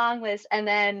insane long list. And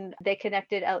then they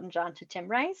connected Elton John to Tim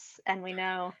Rice. And we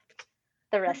know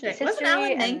the rest is history. Wasn't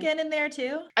Alan Menken in there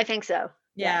too? I think so.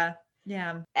 Yeah.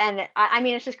 And I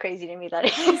mean, it's just crazy to me that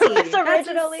it was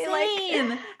originally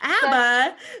like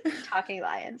ABBA. Talking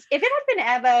Lions. If it had been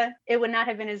ABBA, it would not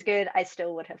have been as good. I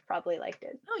still would have probably liked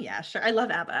it. Oh yeah, sure. I love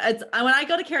ABBA. When I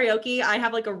go to karaoke, I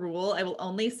have like a rule. I will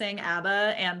only sing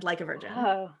ABBA and Like a Virgin.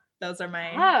 Oh. Those are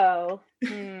my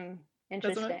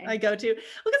interesting. I go to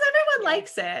because everyone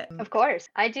likes it. Of course.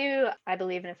 I do. I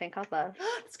believe in A Thing Called Love.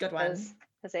 It's a good one.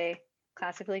 As a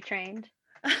classically trained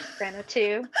soprano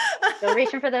too. Still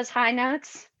reaching for those high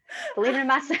notes. Believe in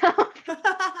myself.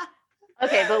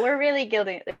 Okay, but we're really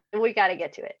gilding it. We got to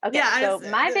get to it. Okay, yeah, so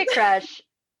my big crush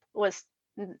was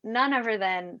none other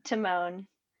than Timon,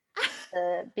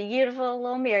 the beautiful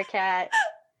little meerkat,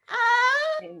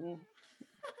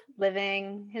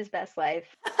 living his best life.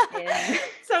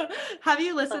 So have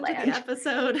you listened to the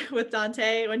episode with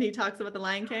Dante when he talks about the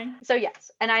Lion King? So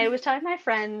yes, and I was telling my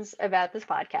friends about this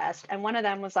podcast, and one of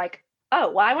them was like, oh,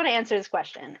 well, I want to answer this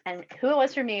question. And who it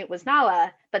was for me was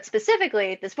Nala, but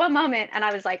specifically this one moment. And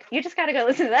I was like, you just got to go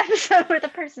listen to the episode where the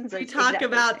person's like, we talk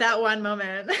about that one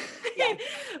moment. Yeah.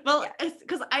 Well,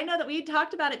 because I know that we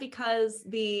talked about it because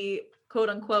the quote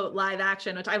unquote live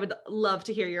action, which I would love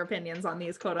to hear your opinions on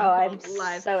these quote unquote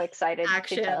live so excited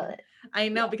action. To tell it. I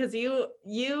know because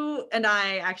you and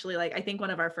I actually I think one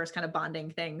of our first kind of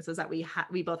bonding things is that we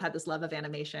both had this love of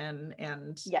animation.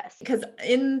 And yes, because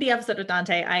in the episode with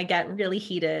Dante, I get really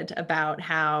heated about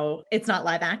how it's not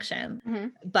live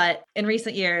action, but in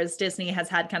recent years, Disney has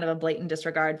had kind of a blatant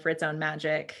disregard for its own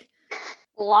magic.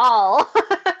 Lol.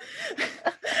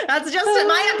 That's just in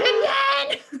my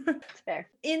opinion. It's fair.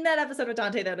 In that episode with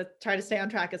Dante, though, to try to stay on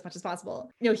track as much as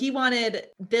possible, he wanted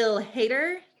Bill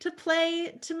Hader to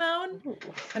play Timon.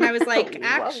 And I was like,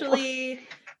 actually,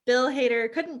 Bill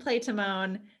Hader couldn't play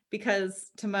Timon because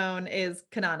Timon is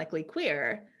canonically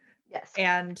queer. Yes.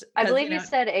 And I believe you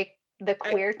said the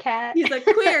queer cat. He's a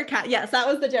queer cat. Yes, that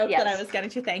was the joke that I was getting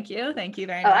to. Thank you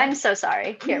very much. Oh, I'm so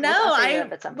sorry. Here, no,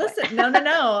 listen.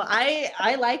 No.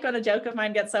 I like when a joke of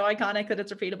mine gets so iconic that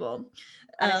it's repeatable.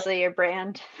 Honestly, your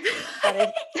brand.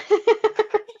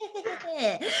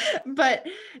 But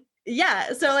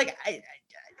yeah, so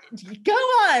Go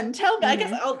on, tell me. I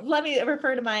guess Mhm. let me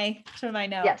refer to my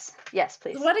notes. Yes,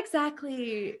 please. What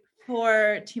exactly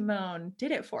for Timon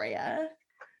did it for you?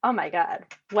 Oh my God.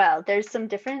 Well, there's some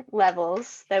different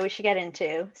levels that we should get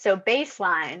into. So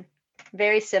baseline,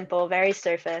 very simple, very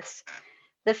surface.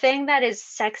 The thing that is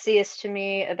sexiest to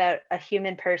me about a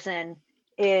human person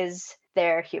is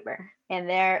their humor and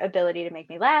their ability to make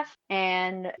me laugh.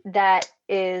 And that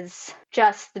is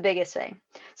just the biggest thing.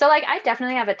 So, like, I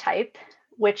definitely have a type,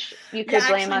 which you Yeah, could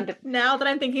blame actually, on. now that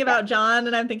I'm thinking Yeah. about John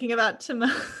and I'm thinking about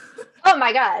Timon. Oh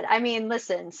my God. I mean,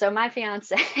 listen, so my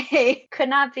fiance could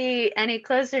not be any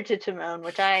closer to Timon,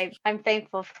 which I'm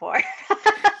thankful for.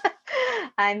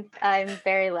 I'm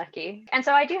very lucky. And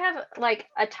so I do have like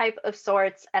a type of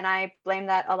sorts, and I blame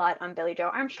that a lot on Billy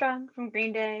Joe Armstrong from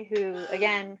Green Day, who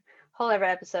again, whole other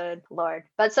episode, Lord.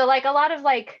 But so like a lot of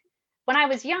like when I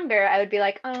was younger, I would be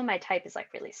like, oh, my type is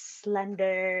like really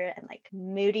slender and like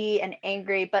moody and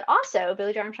angry. But also,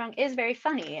 Billy Joe Armstrong is very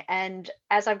funny. And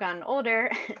as I've gotten older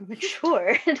and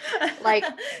matured, like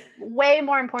way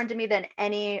more important to me than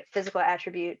any physical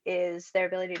attribute is their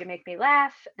ability to make me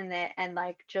laugh and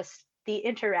like just the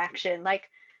interaction. Like,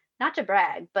 not to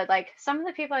brag, but like some of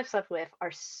the people I've slept with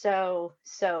are so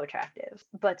attractive,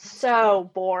 but That's so true.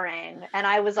 boring. And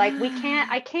I was like,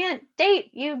 I can't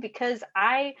date you because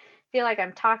I feel like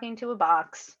I'm talking to a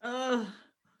box, Oh,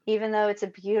 even though it's a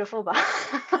beautiful box.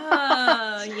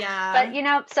 yeah. But you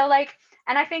know, so like,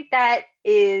 and I think that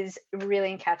is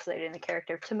really encapsulated in the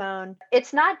character of Timon.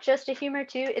 It's not just a humor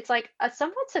too, it's like a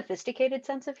somewhat sophisticated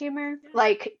sense of humor. Yeah.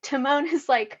 Like Timon is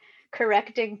like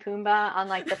correcting Pumbaa on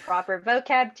like the proper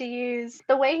vocab to use.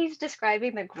 The way he's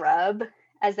describing the grub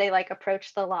as they like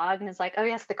approach the log and is like, oh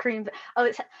yes, the cream, oh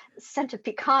it's scent of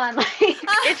pecan. Like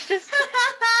it's just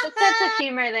the sense of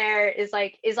humor there is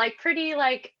like pretty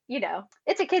like, you know,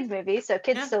 it's a kids movie, so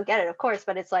kids Yeah. still get it, of course,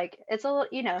 but it's like it's a little,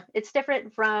 you know, it's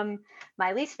different from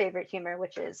my least favorite humor,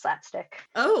 which is slapstick.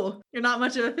 Oh, you're not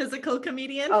much of a physical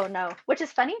comedian? Oh no, which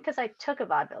is funny because I took a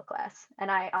vaudeville class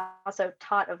and I also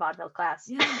taught a vaudeville class.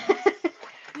 Yeah.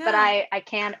 But Yeah. I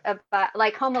can't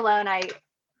like Home Alone,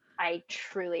 I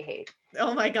truly hate.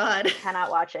 Oh my God. Cannot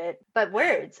watch it. But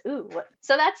words, ooh.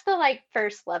 So that's the like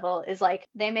first level is like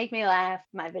they make me laugh.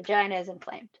 My vagina is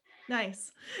inflamed.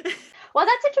 Nice. Well,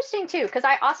 that's interesting too, because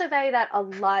I also value that a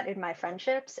lot in my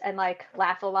friendships and like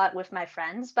laugh a lot with my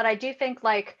friends. But I do think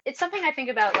like it's something I think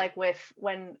about like with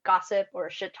when gossip or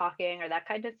shit talking or that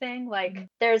kind of thing. Like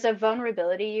there's a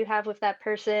vulnerability you have with that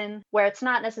person where it's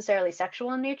not necessarily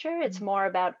sexual in nature, it's more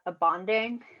about a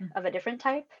bonding of a different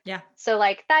type. Yeah. So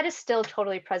like that is still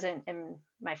totally present in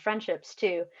my friendships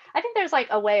too. I think there's like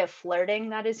a way of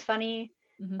flirting that is funny,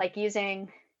 like using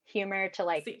humor to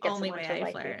like It's the get only someone way to I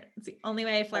like flirt. you. It's the only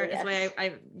way I flirt. Oh, It's the way yes.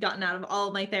 I've gotten out of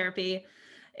all my therapy.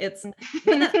 It's but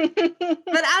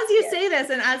as you Yes. say this,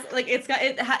 and as like it's got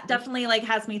definitely like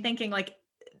has me thinking like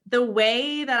the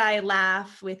way that I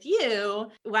laugh with you,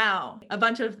 wow, a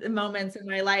bunch of moments in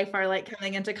my life are like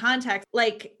coming into context.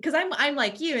 Like, because I'm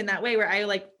like you in that way where I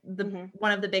like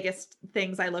one of the biggest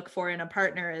things I look for in a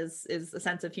partner is a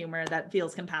sense of humor that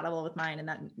feels compatible with mine and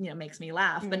that, you know, makes me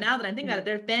laugh. But now that I'm thinking about it,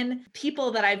 there've been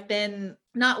people that I've been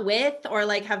not with or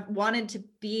like have wanted to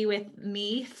be with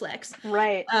me, Flicks,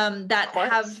 right, that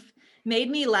have made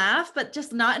me laugh, but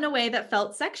just not in a way that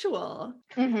felt sexual.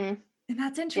 And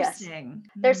that's interesting.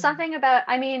 Yes. There's something about,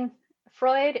 I mean,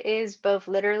 Freud is both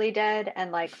literally dead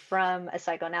and like from a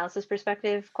psychoanalysis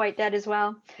perspective, quite dead as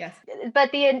well. Yes.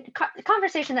 But the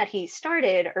conversation that he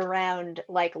started around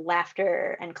like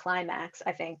laughter and climax,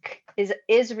 I think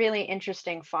is really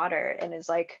interesting fodder and is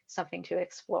like something to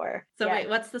explore. So wait,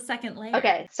 what's the second layer?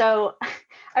 Okay, so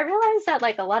I realized that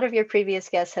like a lot of your previous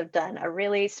guests have done a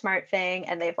really smart thing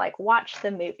and they've like watched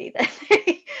the movie that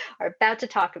they are about to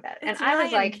talk about. It's and I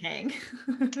was Lion like, King.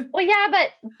 well, yeah,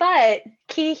 but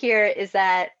key here is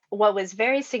that what was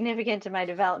very significant to my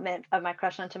development of my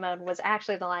crush on Timon was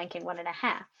actually The Lion King 1.5.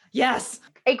 Yes.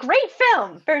 A great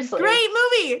film, firstly. Great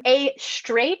movie. A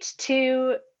straight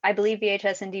to, I believe,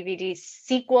 VHS and DVD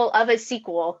sequel of a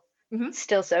sequel.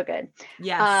 Still so good.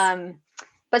 Yes.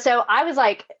 But so I was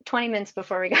like 20 minutes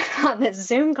before we got on this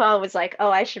Zoom call was like, oh,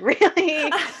 I should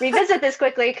really revisit this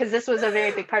quickly because this was a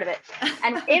very big part of it.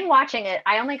 And in watching it,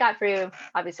 I only got through,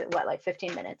 obviously, like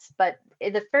 15 minutes. But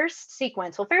in the first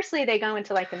sequence, well, firstly, they go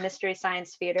into like the Mystery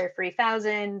Science Theater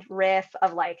 3000 riff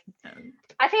of like,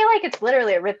 I feel like it's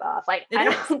literally a ripoff. Like, I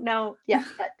don't know. Yeah,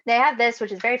 but they have this,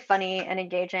 which is very funny and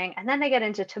engaging. And then they get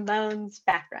into Timon's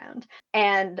background.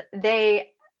 And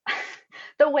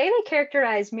the way they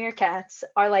characterize meerkats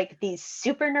are like these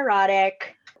super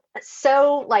neurotic,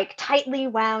 so like tightly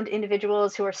wound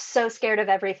individuals who are so scared of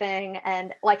everything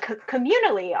and like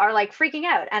communally are like freaking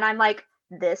out. And I'm like,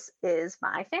 this is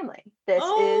my family. This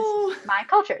Oh, is my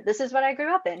culture. This is what I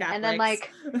grew up in. And then Catholics.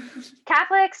 like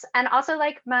Catholics, and also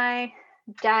like my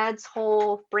dad's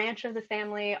whole branch of the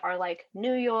family are like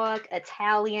New York,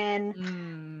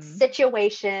 Italian,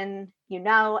 situation, you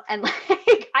know, and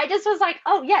like I just was like,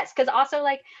 oh yes, because also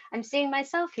like I'm seeing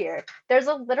myself here. There's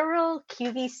a literal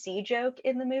QVC joke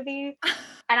in the movie,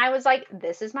 and I was like,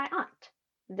 this is my aunt.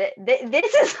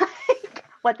 This is like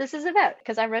what this is about,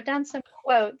 because I wrote down some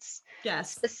quotes.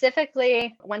 Yes.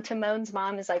 Specifically, when Timon's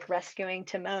mom is like rescuing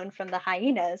Timon from the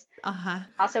hyenas,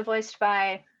 also voiced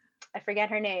by, I forget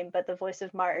her name, but the voice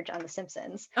of Marge on The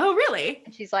Simpsons. Oh, really?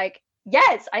 And she's like,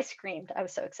 yes, I screamed. I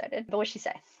was so excited. But what'd she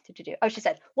say? Did you do? Oh, she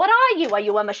said, what are you? Are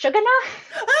you a Meshuggah? And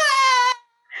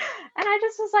I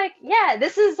just was like, yeah,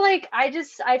 this is like,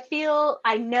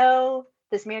 I know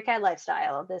this meerkat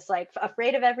lifestyle, this like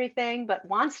afraid of everything, but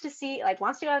wants to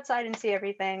go outside and see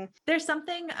everything. There's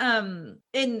something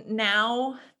in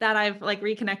now that I've like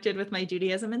reconnected with my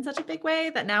Judaism in such a big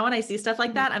way that now when I see stuff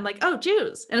like that, I'm like, oh,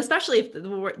 Jews. And especially if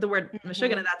the word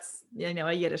Meshuggah, that's, you know,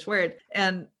 a Yiddish word.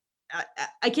 And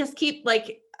I just keep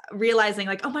like realizing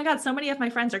like, oh my God, so many of my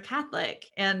friends are Catholic.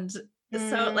 And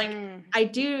so like, I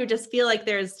do just feel like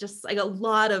there's just like a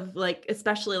lot of like,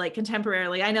 especially like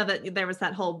contemporarily, I know that there was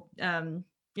that whole,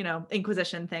 you know,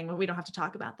 Inquisition thing, but we don't have to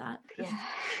talk about that. Yeah.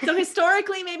 So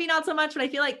historically, maybe not so much, but I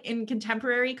feel like in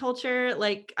contemporary culture,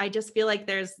 like, I just feel like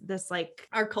there's this, like,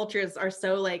 our cultures are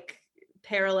so like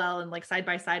parallel and like side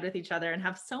by side with each other and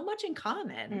have so much in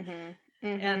common.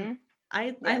 And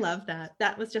I love that.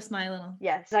 That was just my little.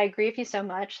 Yes, I agree with you so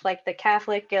much. Like the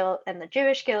Catholic guilt and the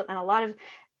Jewish guilt and a lot of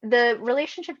the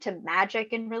relationship to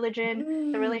magic and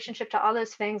religion, the relationship to all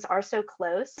those things are so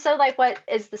close. So like what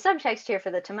is the subtext here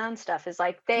for the Timon stuff is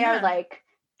like they are like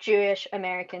Jewish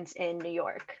Americans in New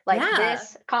York, like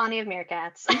this colony of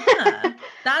meerkats.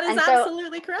 That is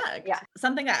absolutely correct. Yeah.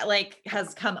 Something that like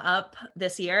has come up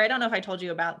this year. I don't know if I told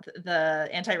you about the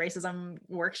anti-racism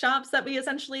workshops that we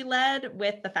essentially led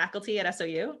with the faculty at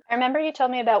SOU. I remember you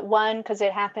told me about one because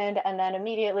it happened and then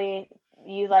immediately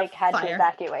you like had to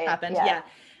evacuate. Happened. Yeah.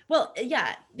 Well,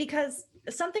 yeah, because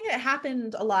something that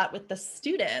happened a lot with the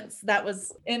students that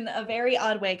was in a very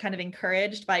odd way kind of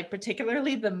encouraged by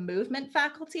particularly the movement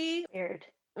faculty. Weird.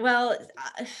 Well,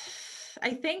 I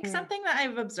think something that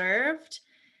I've observed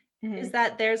is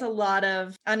that there's a lot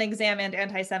of unexamined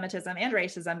anti-Semitism and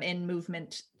racism in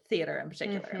movement theater in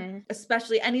particular,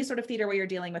 especially any sort of theater where you're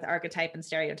dealing with archetype and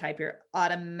stereotype, you're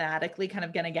automatically kind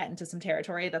of going to get into some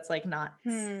territory that's like not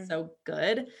so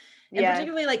good. And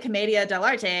particularly like Commedia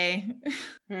dell'arte.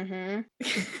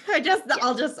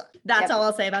 That's all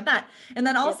I'll say about that. And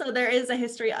then also there is a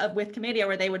history of with Commedia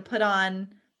where they would put on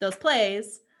those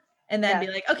plays and then be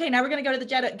like, okay, now we're going to go to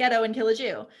the ghetto and kill a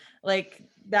Jew. Like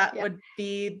that would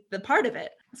be the part of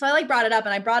it. So I like brought it up,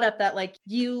 and I brought up that like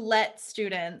you let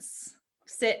students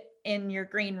sit in your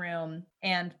green room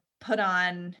and put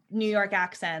on New York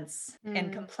accents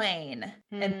and complain.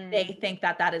 And they think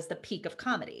that that is the peak of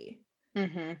comedy.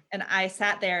 And I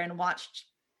sat there and watched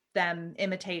them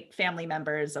imitate family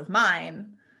members of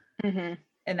mine. And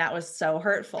that was so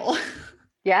hurtful.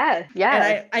 Yeah.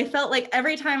 And I felt like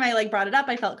every time I like brought it up,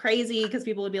 I felt crazy because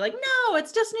people would be like, no,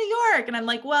 it's just New York. And I'm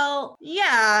like, well,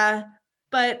 yeah,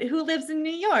 but who lives in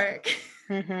New York?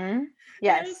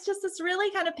 It was just this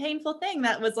really kind of painful thing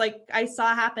that was like, I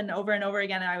saw happen over and over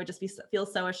again. And I would just feel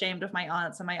so ashamed of my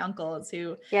aunts and my uncles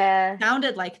who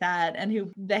sounded like that and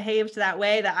who behaved that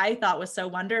way that I thought was so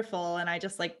wonderful. And I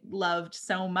just like loved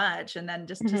so much. And then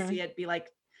just to see it be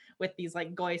like, with these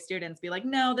like Goy students be like,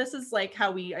 no, this is like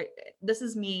how this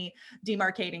is me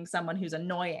demarcating someone who's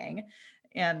annoying.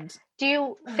 And do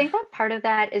you think that part of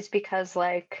that is because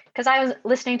like, because I was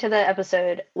listening to the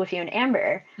episode with you and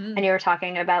Amber and you were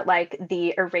talking about like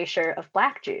the erasure of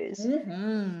Black Jews.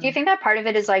 Do you think that part of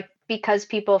it is like because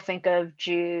people think of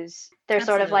Jews, they're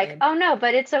sort of like, oh no,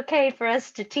 but it's okay for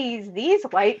us to tease these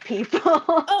white people?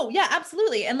 Oh yeah,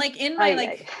 absolutely. And like in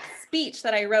my speech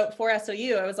that I wrote for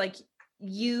SOU, I was like,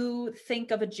 you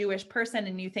think of a Jewish person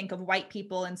and you think of white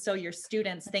people. And so your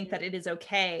students think that it is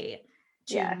okay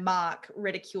to mock,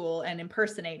 ridicule, and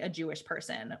impersonate a Jewish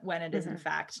person when it is in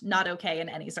fact not okay in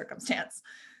any circumstance.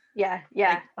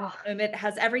 And it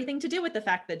has everything to do with the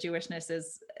fact that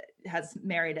Jewishness has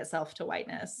married itself to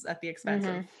whiteness at the expense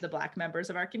of the Black members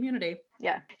of our community.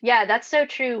 Yeah, that's so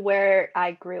true where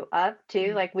I grew up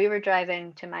too. Like we were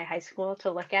driving to my high school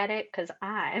to look at it because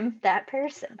I'm that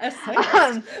person.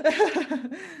 And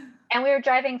we were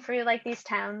driving through like these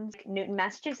towns, Newton,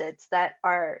 Massachusetts, that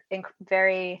are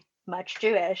very much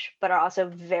Jewish, but are also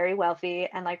very wealthy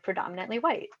and like predominantly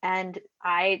white. And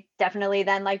I definitely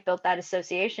then like built that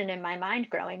association in my mind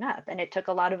growing up. And it took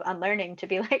a lot of unlearning to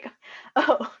be like,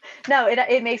 oh, no,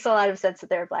 it makes a lot of sense that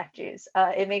there are Black Jews.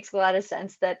 It makes a lot of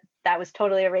sense that that was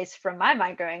totally erased from my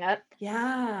mind growing up.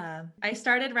 Yeah. I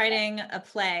started writing a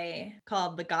play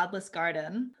called The Godless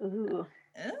Garden. Ooh.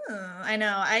 Oh, I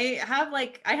know. I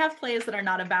have plays that are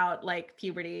not about like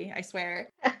puberty, I swear.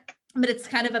 But it's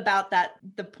kind of about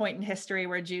the point in history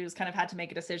where Jews kind of had to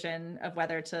make a decision of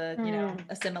whether to,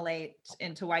 assimilate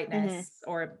into whiteness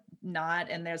or not.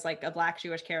 And there's like a Black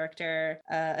Jewish character,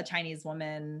 a Chinese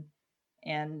woman,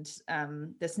 and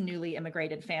this newly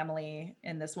immigrated family,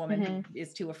 and this woman who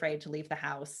is too afraid to leave the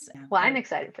house. Well, I'm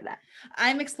excited for that.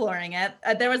 I'm exploring it.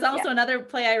 There was also another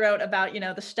play I wrote about, the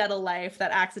shtetl life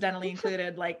that accidentally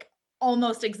included like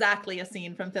almost exactly a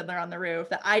scene from Fiddler on the Roof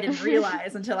that I didn't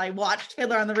realize until I watched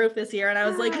Fiddler on the Roof this year, and I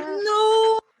was like,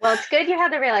 no. Well, it's good you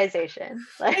had the realization.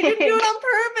 Like, I didn't do it on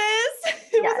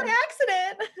purpose. It was an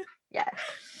accident. Yeah.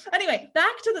 Anyway,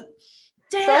 back to the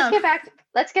damn. So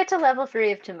let's get to level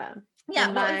 3 of Timon. Yeah,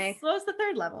 what was the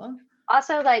third level?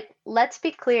 Also, like, let's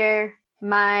be clear,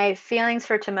 my feelings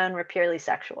for Timon were purely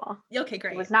sexual. Okay,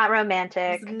 great. It was not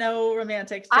romantic. No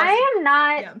romantic. I am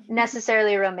not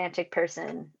necessarily a romantic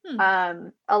person.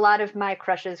 A lot of my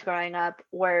crushes growing up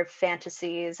were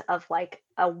fantasies of like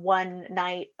a one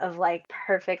night of like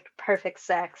perfect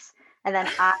sex, and then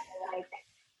I like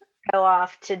go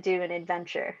off to do an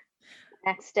adventure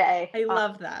next day. I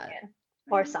love that.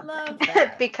 Or something,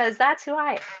 because that's who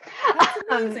I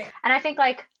am. And I think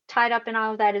like tied up in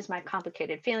all of that is my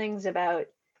complicated feelings about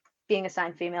being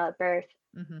assigned female at birth,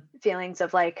 feelings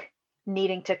of like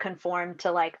needing to conform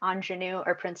to like ingenue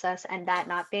or princess, and that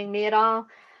not being me at all.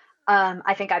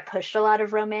 I think I pushed a lot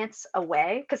of romance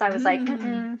away because I was like, so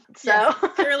yes,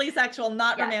 purely sexual,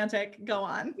 not romantic. Go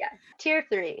on. Yeah. Tier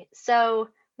 3. So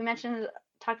we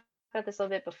talked about this a little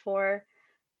bit before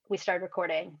we started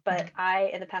recording, but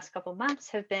I, in the past couple months,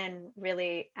 have been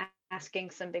really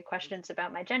asking some big questions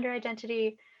about my gender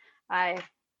identity. I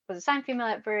was assigned female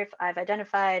at birth. I've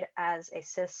identified as a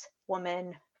cis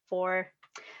woman for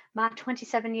my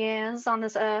 27 years on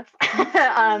this earth.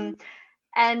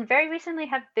 And very recently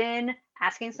have been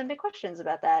asking some big questions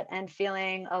about that and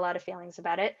feeling a lot of feelings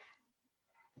about it.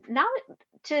 Not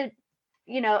to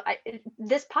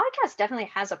this podcast definitely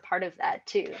has a part of that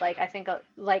too. Like, I think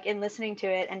like in listening to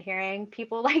it and hearing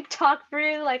people like talk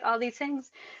through like all these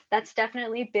things, that's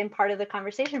definitely been part of the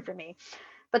conversation for me.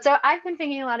 But so I've been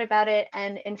thinking a lot about it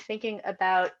and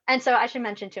so I should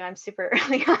mention too, I'm super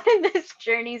early on in this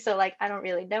journey. So like, I don't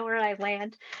really know where I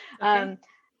land. Okay.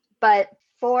 But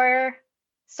for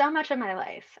so much of my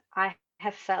life, I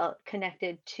have felt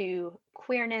connected to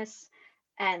queerness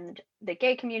and the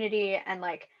gay community, and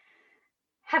like,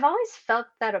 have always felt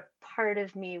that a part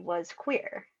of me was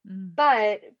queer.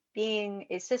 But being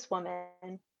a cis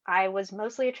woman, I was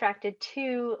mostly attracted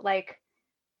to like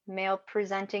male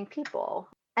presenting people.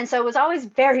 And so I was always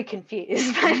very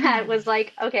confused by that. Was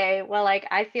like, okay, well, like,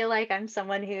 I feel like I'm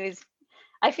someone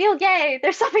I feel gay.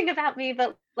 There's something about me,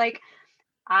 but like,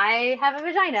 I have a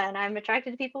vagina and I'm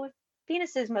attracted to people with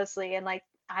penises mostly. And like,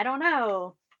 I don't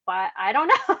know. I don't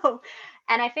know.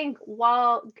 And I think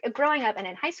while growing up and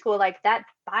in high school, like that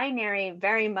binary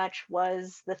very much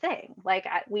was the thing. Like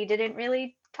we didn't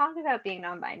really talk about being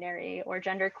non-binary or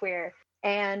genderqueer.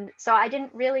 And so I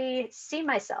didn't really see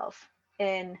myself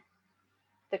in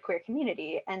the queer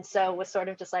community. And so was sort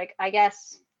of just like, I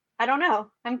guess, I don't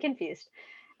know, I'm confused.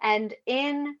 And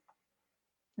in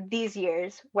these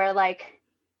years where like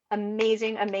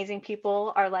amazing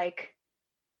people are like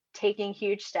taking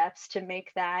huge steps to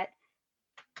make that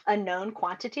a known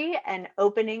quantity and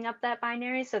opening up that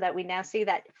binary so that we now see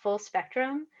that full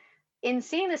spectrum. In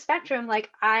seeing the spectrum, like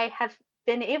I have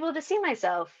been able to see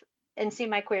myself and see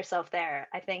my queer self there.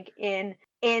 I think in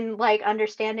like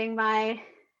understanding my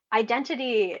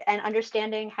identity and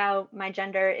understanding how my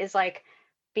gender is like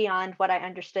beyond what I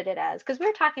understood it as. Because we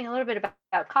were talking a little bit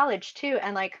about college too.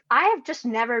 And like, I have just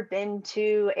never been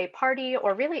to a party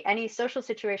or really any social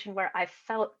situation where I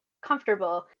felt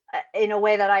comfortable in a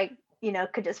way that I,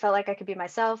 could just felt like I could be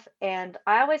myself. And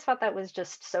I always thought that was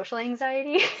just social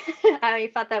anxiety.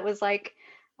 I thought that was like,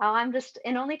 oh, I'm just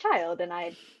an only child and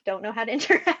I don't know how to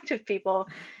interact with people.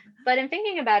 But in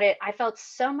thinking about it, I felt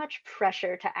so much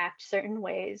pressure to act certain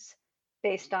ways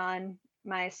based on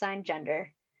my assigned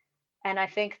gender. And I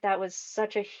think that was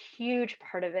such a huge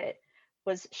part of it,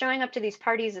 was showing up to these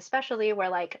parties, especially where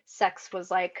like sex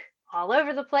was like all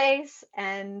over the place.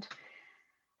 And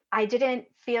I didn't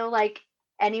feel like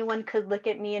anyone could look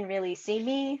at me and really see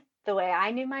me the way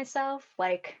I knew myself.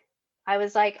 Like I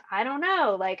was like, I don't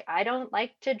know, like I don't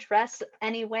like to dress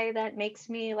any way that makes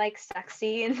me like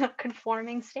sexy in the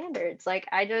conforming standards. Like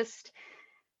I just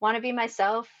want to be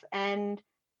myself and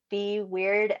be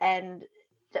weird and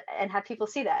have people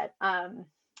see that.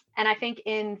 And I think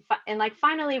in like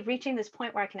finally reaching this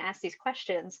point where I can ask these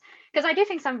questions, because I do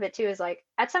think some of it too is like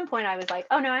at some point I was like,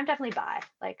 oh no, I'm definitely bi,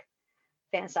 like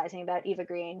fantasizing about Eva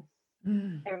Green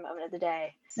every moment of the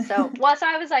day. So so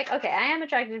I was like, okay, I am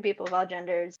attracted to people of all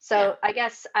genders. So I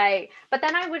guess but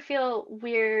then I would feel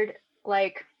weird,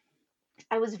 like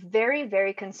I was very,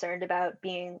 very concerned about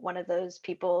being one of those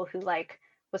people who like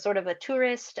was sort of a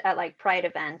tourist at like pride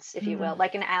events, if you will,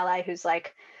 like an ally who's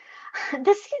like,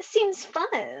 this seems fun.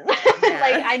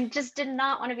 Like I just did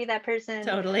not want to be that person.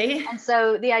 Totally. And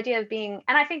so the idea of being,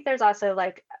 and I think there's also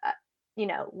like, you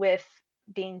know, with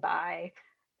being bi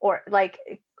or like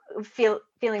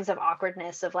feelings of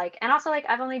awkwardness of like, and also like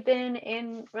I've only been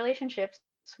in relationships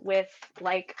with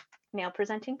like male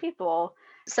presenting people.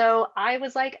 So I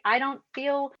was like, I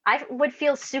would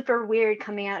feel super weird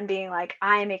coming out and being like,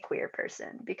 I'm a queer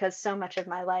person, because so much of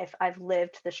my life I've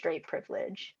lived the straight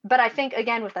privilege. But I think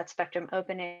again, with that spectrum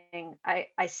opening,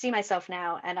 I see myself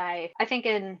now, and I think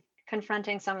in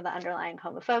confronting some of the underlying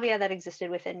homophobia that existed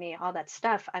within me, all that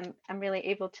stuff, I'm really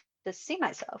able to see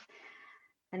myself.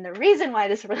 And the reason why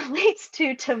this relates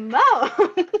to Timon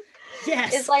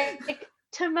is like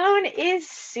Timon is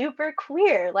super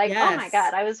queer. Like, oh my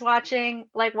God, I was watching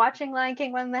Lion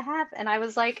King 1.5, and I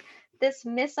was like, this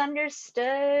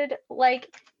misunderstood,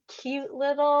 like cute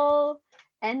little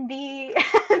NB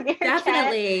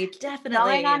definitely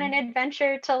going on an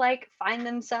adventure to like find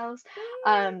themselves.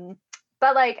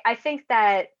 But like I think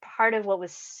that part of what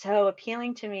was so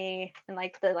appealing to me and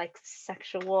like the like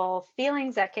sexual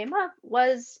feelings that came up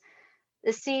was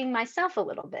seeing myself a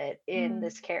little bit in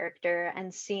this character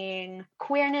and seeing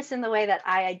queerness in the way that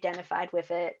I identified with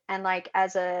it. And like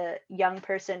as a young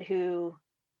person who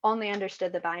only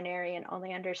understood the binary and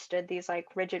only understood these like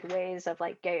rigid ways of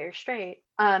like gay or straight,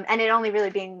 and it only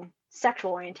really being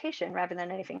sexual orientation rather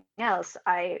than anything else,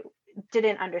 I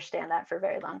didn't understand that for a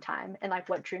very long time, and like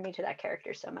what drew me to that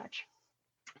character so much.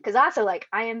 Because also like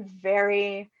I am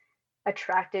very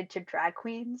attracted to drag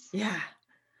queens.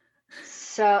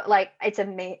 So like it's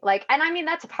amazing, like, and I mean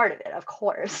that's a part of it, of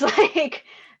course, like,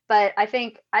 but I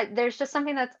think there's just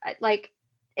something that's like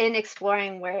in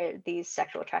exploring where these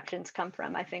sexual attractions come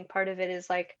from. I think part of it is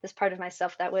like this part of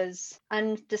myself that was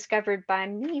undiscovered by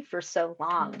me for so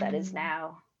long that is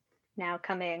now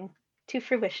coming to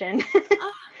fruition.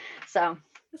 So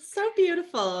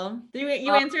beautiful. You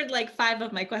answered like 5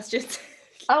 of my questions.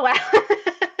 Oh wow.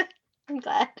 I'm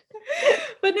glad.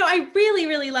 But no, I really,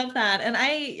 really love that. And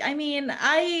I mean,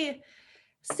 I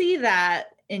see that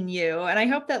in you, and I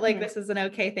hope that like this is an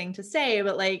okay thing to say,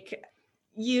 but like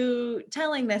you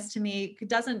telling this to me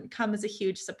doesn't come as a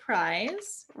huge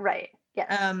surprise. Right. Yes.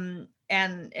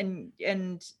 And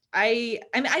I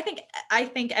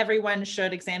think everyone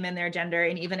should examine their gender,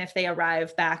 and even if they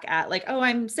arrive back at like, oh,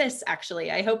 I'm cis, actually,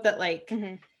 I hope that like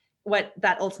what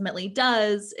that ultimately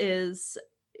does is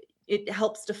it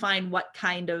helps define what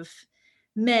kind of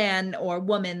man or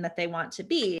woman that they want to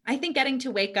be. I think getting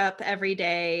to wake up every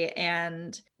day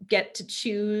and get to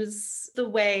choose the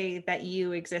way that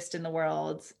you exist in the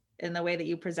world and the way that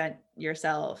you present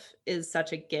yourself is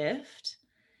such a gift.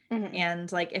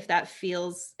 And like if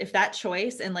that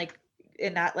choice and like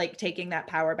in that like taking that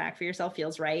power back for yourself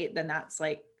feels right,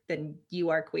 then you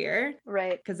are queer.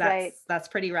 Right. Because that's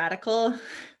pretty radical.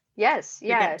 Yes.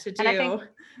 Yeah. And I think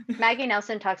Maggie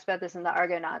Nelson talks about this in the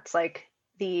Argonauts, like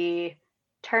the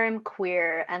term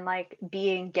queer and like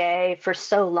being gay for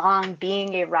so long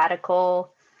being a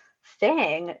radical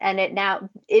thing, and it now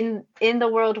in the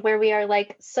world where we are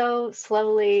like so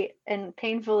slowly and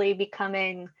painfully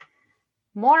becoming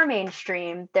more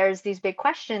mainstream, there's these big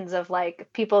questions of like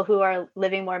people who are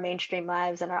living more mainstream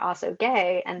lives and are also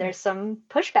gay, and there's some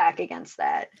pushback against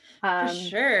that. For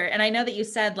sure. And I know that you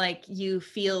said like you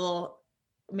feel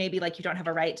maybe like you don't have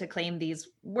a right to claim these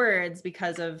words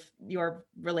because of your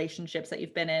relationships that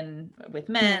you've been in with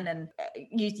men. And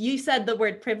you said the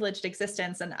word privileged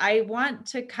existence, and I want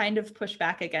to kind of push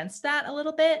back against that a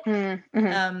little bit.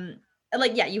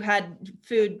 Like, yeah, you had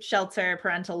food, shelter,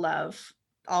 parental love,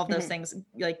 all of those things,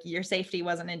 like your safety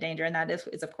wasn't in danger. And that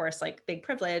is of course like big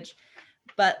privilege,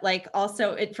 but like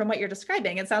also from what you're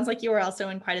describing, it sounds like you were also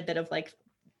in quite a bit of like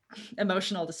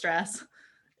emotional distress.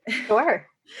 Sure.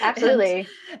 Absolutely.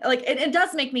 And, like it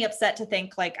does make me upset to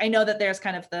think, like, I know that there's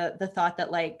kind of the thought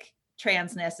that like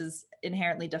transness is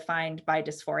inherently defined by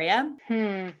dysphoria.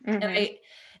 And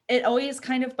it always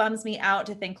kind of bums me out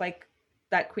to think like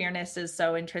that queerness is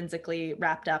so intrinsically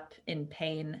wrapped up in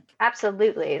pain.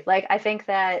 Absolutely. Like, I think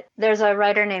that there's a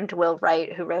writer named Will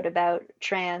Wright who wrote about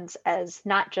trans as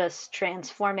not just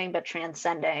transforming, but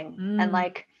transcending. And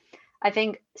like, I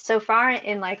think so far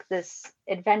in like this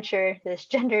adventure, this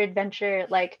gender adventure,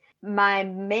 like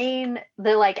the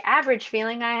like average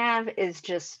feeling I have is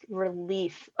just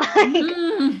relief, like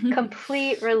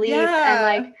complete relief. Yeah.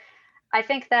 And like, I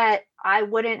think that I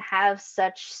wouldn't have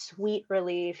such sweet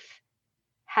relief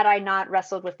had I not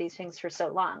wrestled with these things for so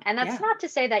long. And that's not to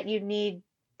say that you need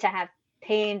to have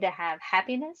pain to have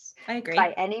happiness. I agree.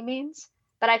 By any means.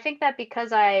 But I think that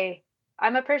because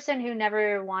I'm a person who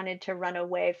never wanted to run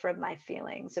away from my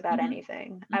feelings about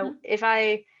anything.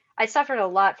 I suffered a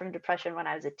lot from depression when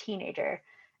I was a teenager.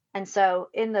 And so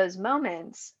in those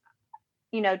moments,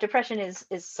 you know, depression is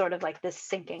sort of like this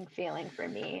sinking feeling for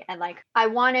me. And like, I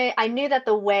knew that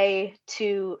the way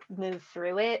to move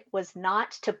through it was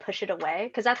not to push it away,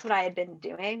 because that's what I had been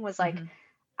doing, was like,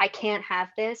 I can't have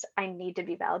this. I need to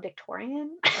be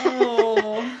valedictorian.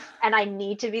 Oh. And I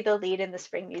need to be the lead in the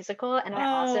spring musical. And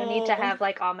I also need to have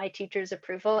like all my teachers'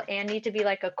 approval and need to be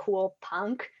like a cool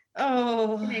punk.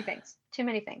 Oh. Too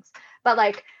many things. But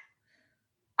like,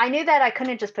 I knew that I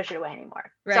couldn't just push it away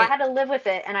anymore. Right. So I had to live with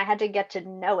it, and I had to get to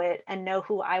know it and know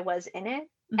who I was in it.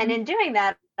 And in doing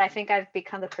that, I think I've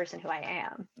become the person who I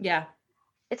am. Yeah.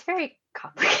 It's very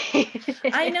complicated.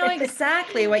 I know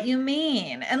exactly what you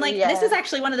mean. And like, this is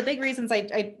actually one of the big reasons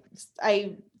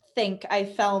I think I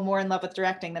fell more in love with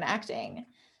directing than acting.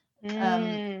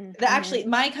 Actually,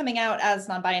 my coming out as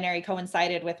non-binary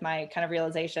coincided with my kind of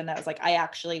realization that was like, I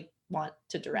actually want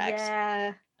to direct.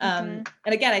 Yeah. And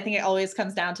again, I think it always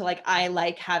comes down to like, I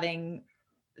like having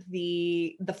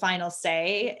the final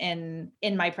say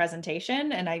in my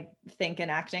presentation. And I think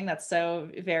in acting, that's so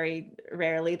very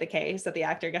rarely the case, that the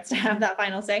actor gets to have that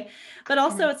final say. But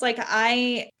also it's like,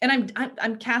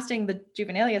 I'm casting the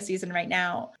Juvenilia season right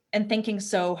now and thinking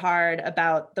so hard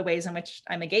about the ways in which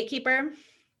I'm a gatekeeper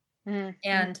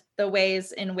and the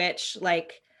ways in which,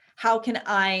 like, how can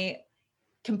I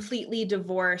completely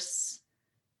divorce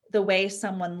the way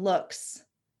someone looks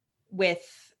with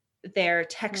their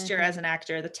texture as an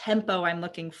actor, the tempo I'm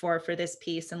looking for this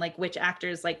piece, and like which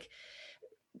actors like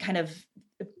kind of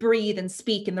breathe and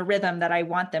speak in the rhythm that I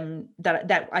want them,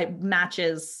 that I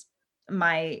matches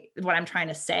what I'm trying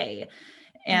to say.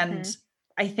 And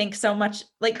I think so much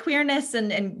like queerness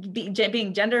and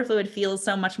being gender fluid feels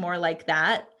so much more like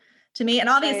that to me. And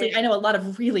obviously I know a lot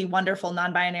of really wonderful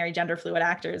non-binary gender fluid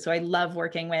actors who I love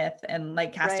working with and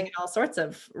like casting in all sorts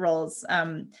of roles.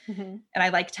 And I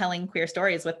like telling queer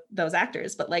stories with those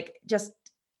actors, but like, just,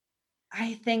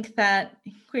 I think that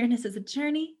queerness is a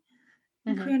journey.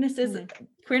 And queerness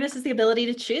is the ability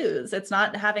to choose. It's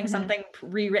not having something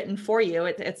rewritten for you.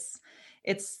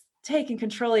 It's taking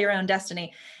control of your own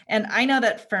destiny. And I know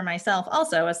that for myself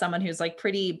also, as someone who's like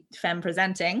pretty femme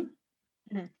presenting,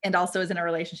 and also is in a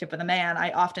relationship with a man,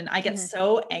 I get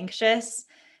so anxious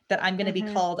that I'm going to be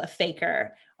called a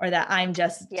faker, or that I'm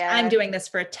doing this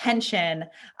for attention.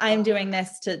 I'm doing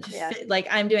this to like,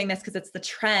 I'm doing this because it's the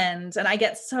trend. And I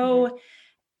get so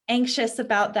anxious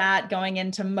about that going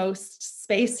into most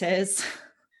spaces.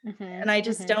 And I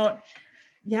just don't,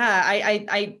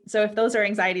 so if those are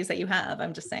anxieties that you have,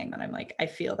 I'm just saying that I'm like, I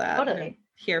feel that. Totally.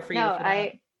 Here for you.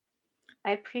 I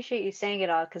appreciate you saying it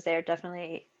all, because they're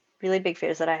definitely really big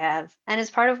fears that I have. And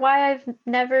it's part of why I've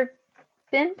never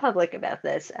been public about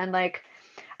this. And like,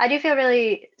 I do feel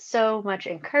really so much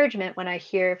encouragement when I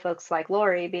hear folks like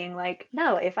Lori being like,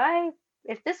 no,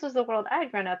 if this was the world I'd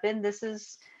grown up in,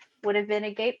 would have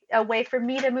been a way for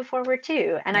me to move forward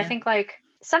too. And I think like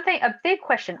a big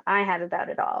question I have about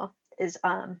it all is,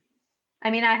 I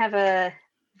have a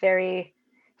very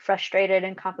frustrated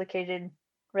and complicated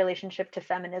relationship to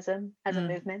feminism as a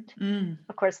movement.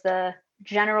 Of course, the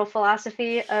general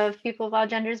philosophy of people of all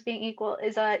genders being equal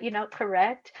is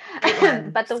correct.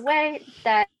 But the way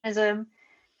that feminism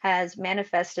has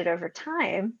manifested over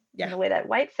time, and the way that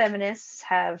white feminists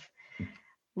have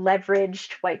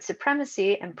leveraged white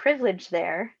supremacy and privilege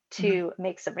there to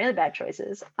make some really bad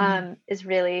choices, is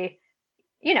really,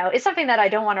 it's something that I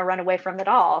don't want to run away from at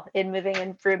all in moving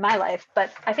in through my life.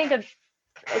 But I think a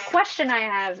question I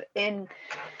have in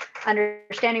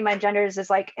understanding my genders is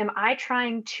like, am I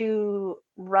trying to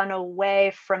run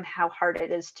away from how hard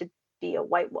it is to be a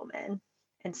white woman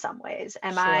in some ways?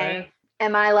 Am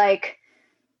I like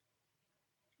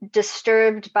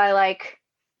disturbed by like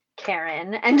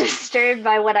Karen and disturbed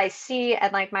by what I see,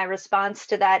 and like my response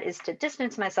to that is to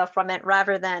distance myself from it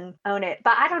rather than own it?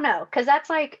 But I don't know, because that's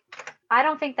like, I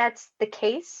don't think that's the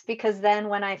case, because then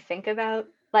when I think about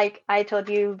like I told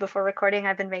you before recording,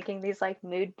 I've been making these like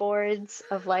mood boards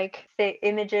of like the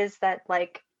images that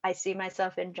like I see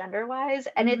myself in gender wise.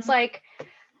 And it's Mhm. like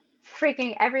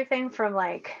freaking everything from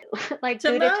like like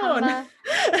Timon.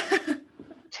 Gudetama,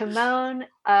 Timon,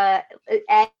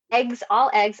 eggs,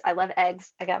 all eggs. I love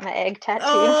eggs. I got my egg tattoo.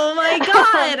 Oh my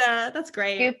God. That's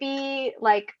great. Goopy,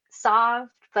 like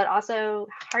soft, but also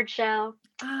hard shell.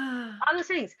 Ah. All those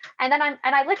things. And then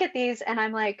I look at these and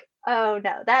I'm like, oh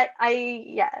no, that I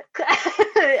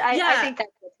think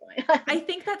that's what's going on. I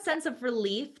think that sense of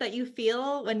relief that you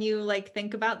feel when you like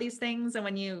think about these things and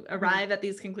when you arrive at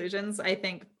these conclusions, I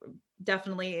think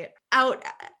definitely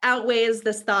outweighs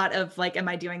this thought of like, am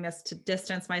I doing this to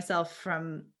distance myself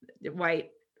from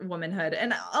white womanhood?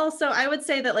 And also I would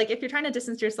say that like, if you're trying to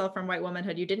distance yourself from white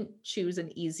womanhood, you didn't choose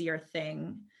an easier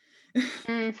thing.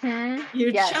 Mm-hmm.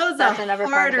 You Yes, chose that's a another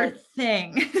part of harder it.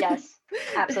 thing. Yes,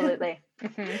 absolutely.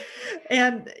 Mm-hmm.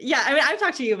 And yeah, I mean, I've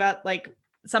talked to you about like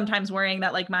sometimes worrying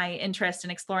that like my interest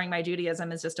in exploring my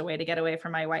Judaism is just a way to get away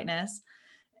from my whiteness.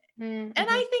 Mm-hmm. And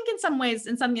I think in some ways,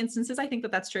 in some instances, I think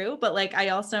that that's true. But like, I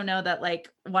also know that like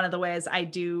one of the ways I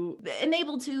am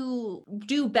able to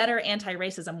do better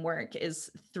anti-racism work is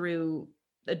through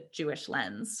a Jewish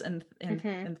lens and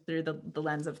through the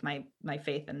lens of my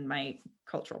faith and my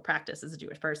cultural practice as a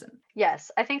Jewish person.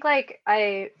 Yes, I think like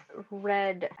I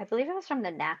read, I believe it was from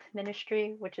the Nap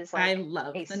Ministry, which is like I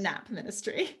love the Nap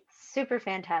Ministry. Super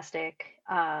fantastic.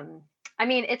 I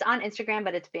mean, it's on Instagram,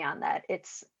 but it's beyond that.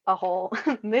 It's a whole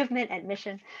movement and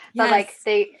mission. But like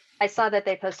I saw that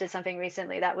they posted something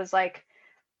recently that was like,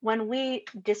 when we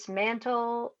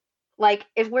dismantle, like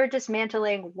if we're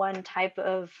dismantling one type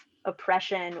of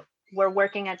oppression, we're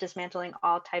working at dismantling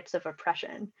all types of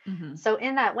oppression. Mm-hmm. So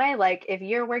in that way, like if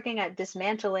you're working at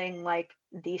dismantling like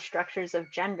these structures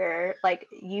of gender, like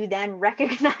you then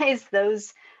recognize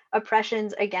those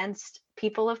oppressions against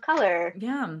people of color.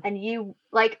 Yeah. And you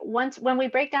like when we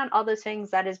break down all those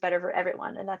things, that is better for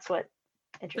everyone. And that's what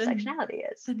intersectionality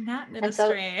is. The Nap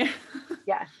Ministry. And so,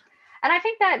 yeah. And I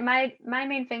think that my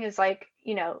main thing is like,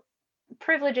 you know,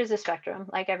 privilege is a spectrum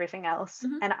like everything else.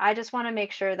 Mm-hmm. And I just want to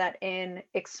make sure that in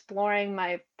exploring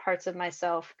my parts of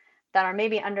myself that are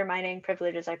maybe undermining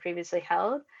privileges I previously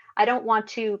held, I don't want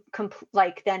to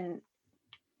then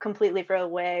completely throw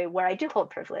away where I do hold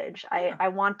privilege. I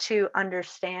want to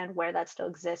understand where that still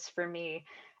exists for me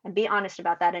and be honest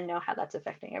about that and know how that's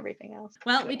affecting everything else.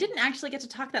 Well, we didn't actually get to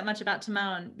talk that much about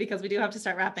Timon because we do have to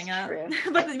start wrapping up. True.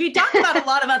 But we talked about a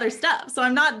lot of other stuff, so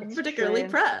I'm not particularly true.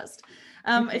 pressed.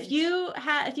 If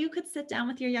you could sit down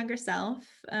with your younger self,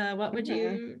 what would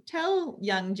you tell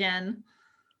young Jen?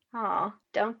 Oh,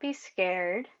 don't be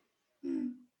scared.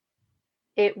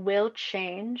 It will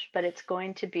change, but it's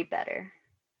going to be better.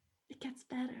 It gets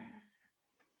better.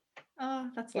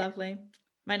 Oh, that's lovely.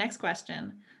 My next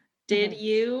question. Did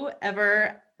you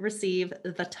ever receive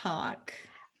the talk?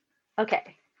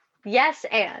 Okay. Yes,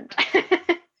 and.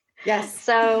 Yes.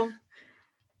 So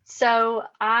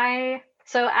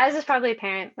as is probably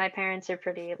apparent, my parents are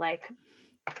pretty like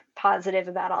positive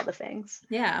about all the things.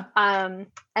 Yeah. And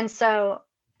so,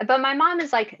 but my mom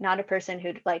is like not a person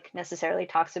who like necessarily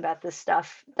talks about this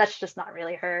stuff. That's just not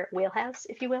really her wheelhouse,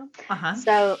 if you will.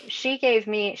 So she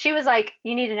was like,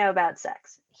 you need to know about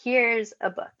sex. Here's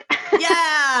a book.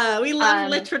 Yeah, we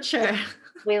love literature.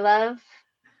 We love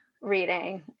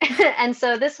reading. And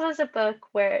so this was a book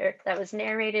that was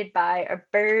narrated by a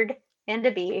bird and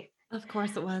a bee. Of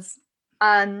course it was.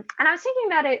 And I was thinking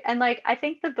about it, and like I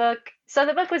think the book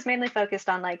was mainly focused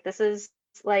on like this is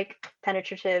like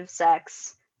penetrative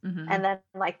sex, and then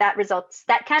like that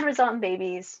can result in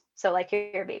babies. So like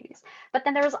here are babies. But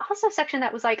then there was also a section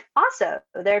that was like also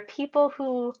there are people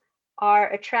who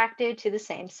are attracted to the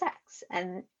same sex,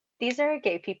 and these are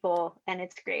gay people, and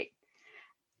it's great.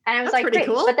 And I was That's like, pretty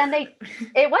great. cool. But then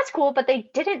it was cool, but they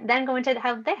didn't then go into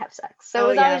how they have sex. So it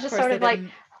was always just sort of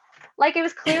like it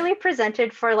was clearly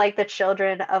presented for like the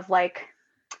children of like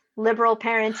liberal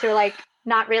parents who are like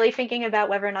not really thinking about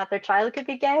whether or not their child could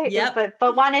be gay,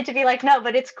 but wanted to be like, no,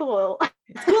 but it's cool.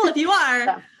 It's cool if you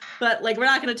are, but like we're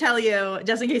not going to tell you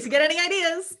just in case you get any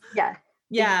ideas. Yeah.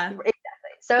 Exactly.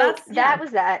 So that was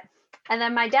that. And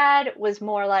then my dad was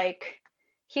more like,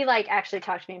 he like actually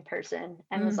talked to me in person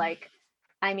and was like,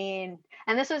 I mean,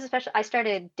 and this was especially, I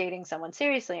started dating someone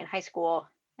seriously in high school,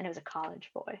 and it was a college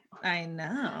boy. I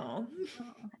know.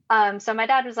 So my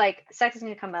dad was like, sex is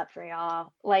going to come up for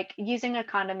y'all. Like using a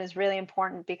condom is really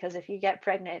important because if you get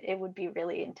pregnant, it would be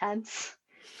really intense.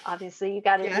 Obviously you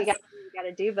got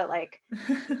to do, but like,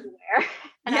 where?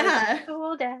 And I was like,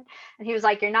 cool, Dad. And he was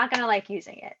like, you're not going to like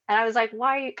using it. And I was like,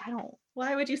 why? I don't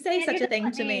Why would you say You such a just thing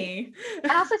let to me- me?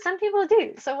 And also some people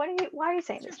do. So why are you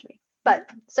saying this to me? But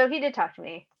so he did talk to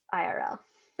me IRL.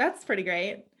 That's pretty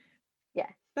great. Yeah.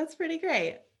 That's pretty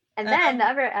great. And then the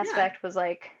other yeah. aspect was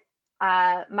like,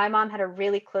 my mom had a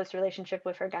really close relationship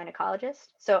with her gynecologist.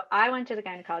 So I went to the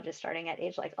gynecologist starting at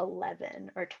age like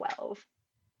 11 or 12.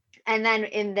 And then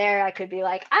in there, I could be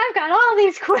like, I've got all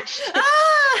these questions.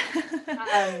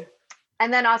 Ah!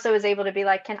 And then also was able to be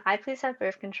like, can I please have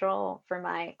birth control for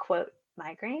my quote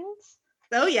migraines?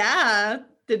 Oh yeah.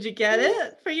 Did you get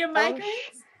it for your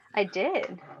migraines? I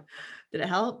did. Did it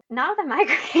help? Not the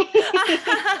migraine,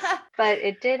 but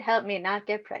it did help me not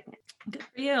get pregnant. Good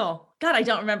for you. God, I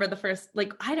don't remember the first,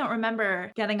 like, I don't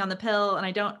remember getting on the pill, and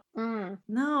I don't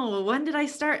know. When did I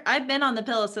start? I've been on the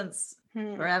pill since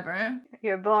forever.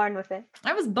 You're born with it.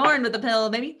 I was born with a pill,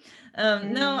 maybe.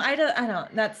 No, I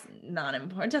don't, that's not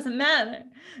important. It doesn't matter.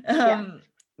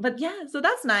 But yeah, so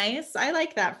that's nice. I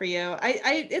like that for you.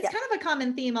 It's kind of a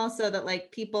common theme also that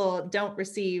like people don't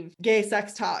receive gay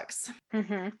sex talks.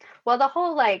 Well, the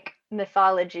whole like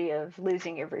mythology of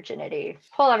losing your virginity,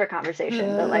 whole other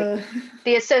conversation, but like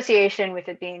the association with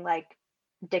it being like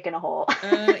dick in a hole.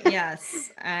 Yes,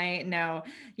 I know.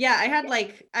 Yeah, I had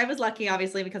like, I was lucky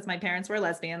obviously because my parents were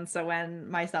lesbians. So when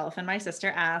myself and my sister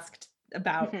asked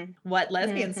about what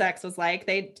lesbian sex was like,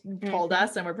 they told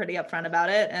us and were pretty upfront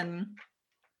about it. And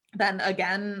then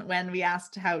again, when we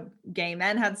asked how gay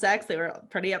men had sex, they were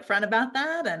pretty upfront about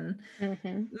that. And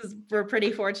we're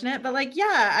pretty fortunate, but like,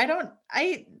 yeah,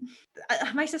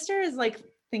 my sister is like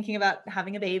thinking about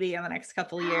having a baby in the next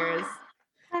couple of years.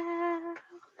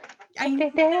 I know, a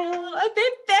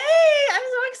bébé. I'm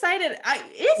so excited.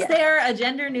 Is there a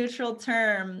gender neutral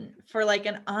term for like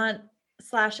an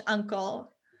aunt/uncle?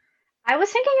 I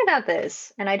was thinking about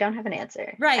this and I don't have an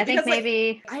answer. Right. I think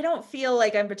maybe I don't feel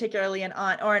like I'm particularly an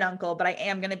aunt or an uncle, but I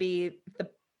am going to be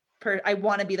I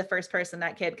want to be the first person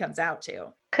that kid comes out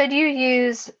to. Could you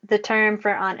use the term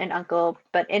for aunt and uncle,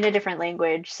 but in a different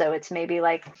language? So it's maybe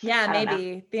like,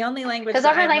 maybe the only language because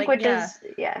other languages,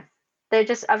 they're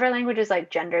just other languages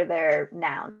like gender their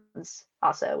nouns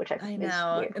also, which I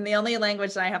know. Weird. And the only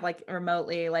language that I have like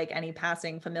remotely like any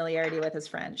passing familiarity with is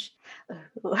French,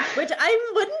 which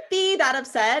I wouldn't be that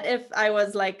upset if I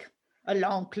was like a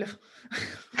l'oncle.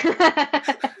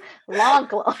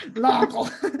 L'oncle.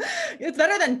 It's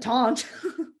better than tante.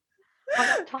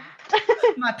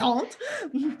 My tante.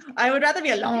 I would rather be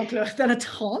a l'oncle than a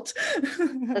tante.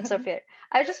 That's so fair.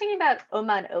 I was just thinking about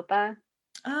Oma and Opa,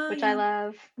 which I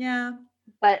love. Yeah.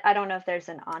 But I don't know if there's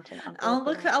an aunt and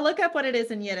uncle. I'll look up what it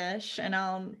is in Yiddish and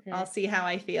I'll see how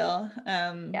I feel.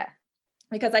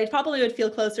 Because I probably would feel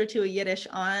closer to a Yiddish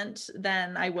aunt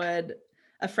than I would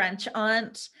a French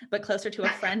aunt, but closer to a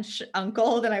French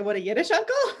uncle than I would a Yiddish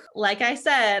uncle. Like I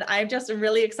said, I'm just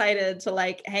really excited to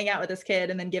like hang out with this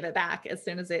kid and then give it back as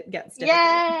soon as it gets difficult.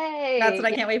 Yay! That's what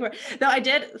I can't wait for. Though I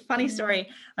did, funny story,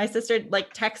 my sister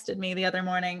like texted me the other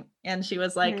morning and she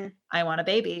was like, I want a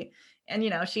baby. And,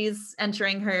 you know, she's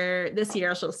entering this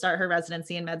year, she'll start her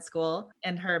residency in med school,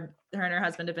 and her and her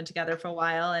husband have been together for a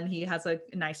while and he has a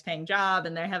nice paying job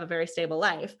and they have a very stable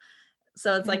life.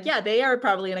 So it's like, yeah, they are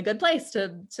probably in a good place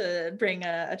to bring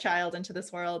a child into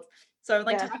this world. So I'm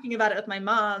like talking about it with my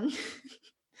mom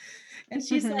and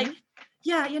she's like,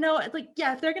 yeah, you know, like,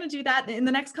 yeah, if they're going to do that in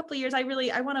the next couple of years, I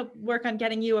want to work on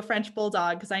getting you a French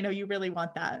bulldog because I know you really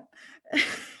want that.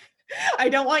 I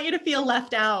don't want you to feel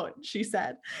left out, she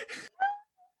said.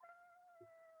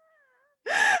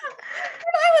 And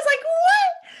I was like,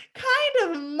 what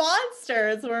kind of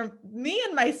monsters were me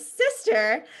and my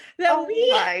sister that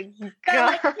like,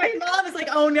 my mom is like,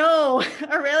 oh no,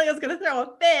 Aurelia's gonna throw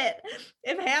a fit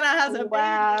if Hannah has a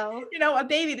baby. You know, a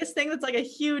baby, this thing that's like a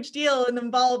huge deal and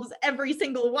involves every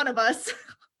single one of us.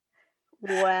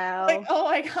 Wow. Like, oh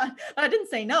my God. I didn't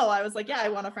say no. I was like, yeah, I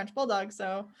want a French bulldog.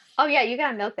 So. Oh yeah, you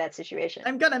gotta milk that situation.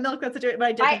 I'm gonna milk that situation,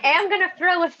 but I am gonna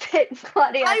throw a fit,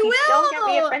 Claudia. I will. Don't get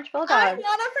me a French bulldog. I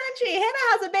want a Frenchie. Hannah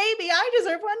has a baby. I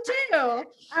deserve one too.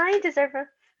 I deserve a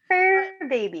fur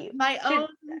baby. My own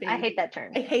baby. I hate that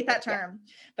term. I hate that term.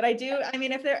 But I do. I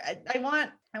mean, I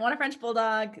want a French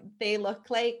bulldog. They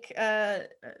look like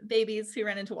babies who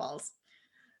run into walls.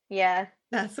 Yeah.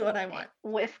 That's what I want.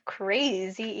 With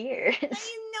crazy ears.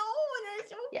 I know, they're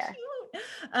so cute.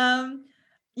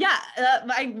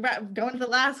 Going to the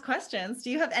last questions. Do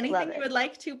you have anything you would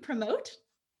like to promote?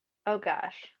 Oh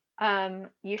gosh.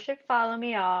 You should follow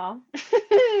me all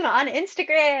on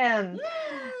Instagram.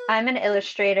 I'm an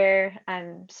illustrator.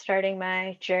 I'm starting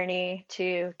my journey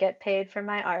to get paid for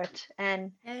my art,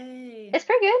 and it's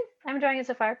pretty good. I'm enjoying it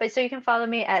so far. But so you can follow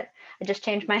me I just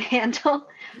changed my handle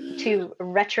to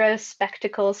Retro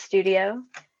Spectacle Studio,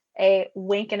 a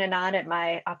wink and a nod at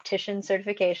my optician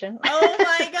certification. Oh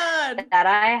my God. that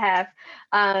I have.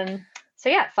 So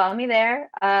yeah, follow me there.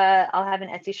 I'll have an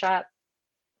Etsy shop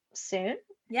soon.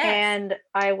 Yes. And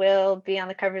I will be on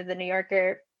the cover of the New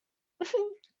Yorker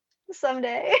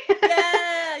someday.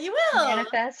 Yeah, you will.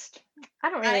 Manifest. I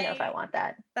don't really know if I want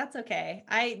that. That's okay.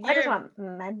 I just want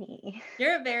money.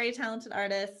 You're a very talented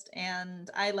artist, and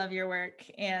I love your work.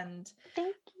 And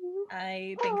thank you.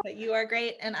 I think that you are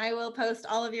great. And I will post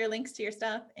all of your links to your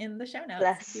stuff in the show notes.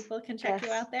 Yes. So people can check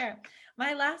you out there.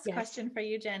 My last question for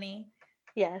you, Jenny.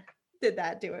 Yeah. Did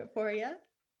that do it for you?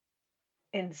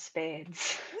 In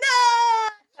spades. No.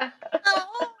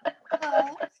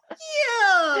 Oh,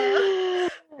 yeah.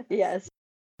 Yes.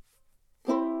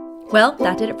 Well,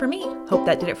 that did it for me. Hope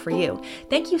that did it for you.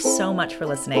 Thank you so much for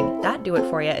listening. That Do It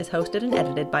For Ya is hosted and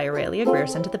edited by Aurelia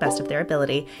Grierson to the best of their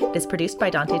ability. It is produced by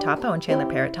Dante Topo and Chandler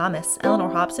Parrott Thomas. Eleanor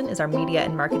Hobson is our media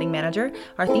and marketing manager.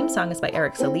 Our theme song is by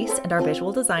Eric Solis, and our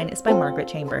visual design is by Margaret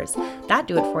Chambers. That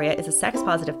Do It For Ya is a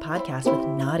sex-positive podcast with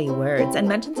naughty words and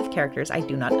mentions of characters I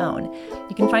do not own.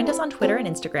 You can find us on Twitter and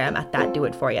Instagram at That Do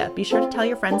It For Ya. Be sure to tell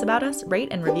your friends about us, rate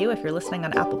and review if you're listening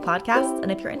on Apple Podcasts, and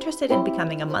if you're interested in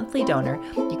becoming a monthly donor,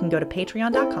 you can go to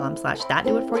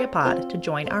patreon.com/thatdoitforyapod to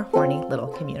join our horny little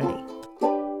community.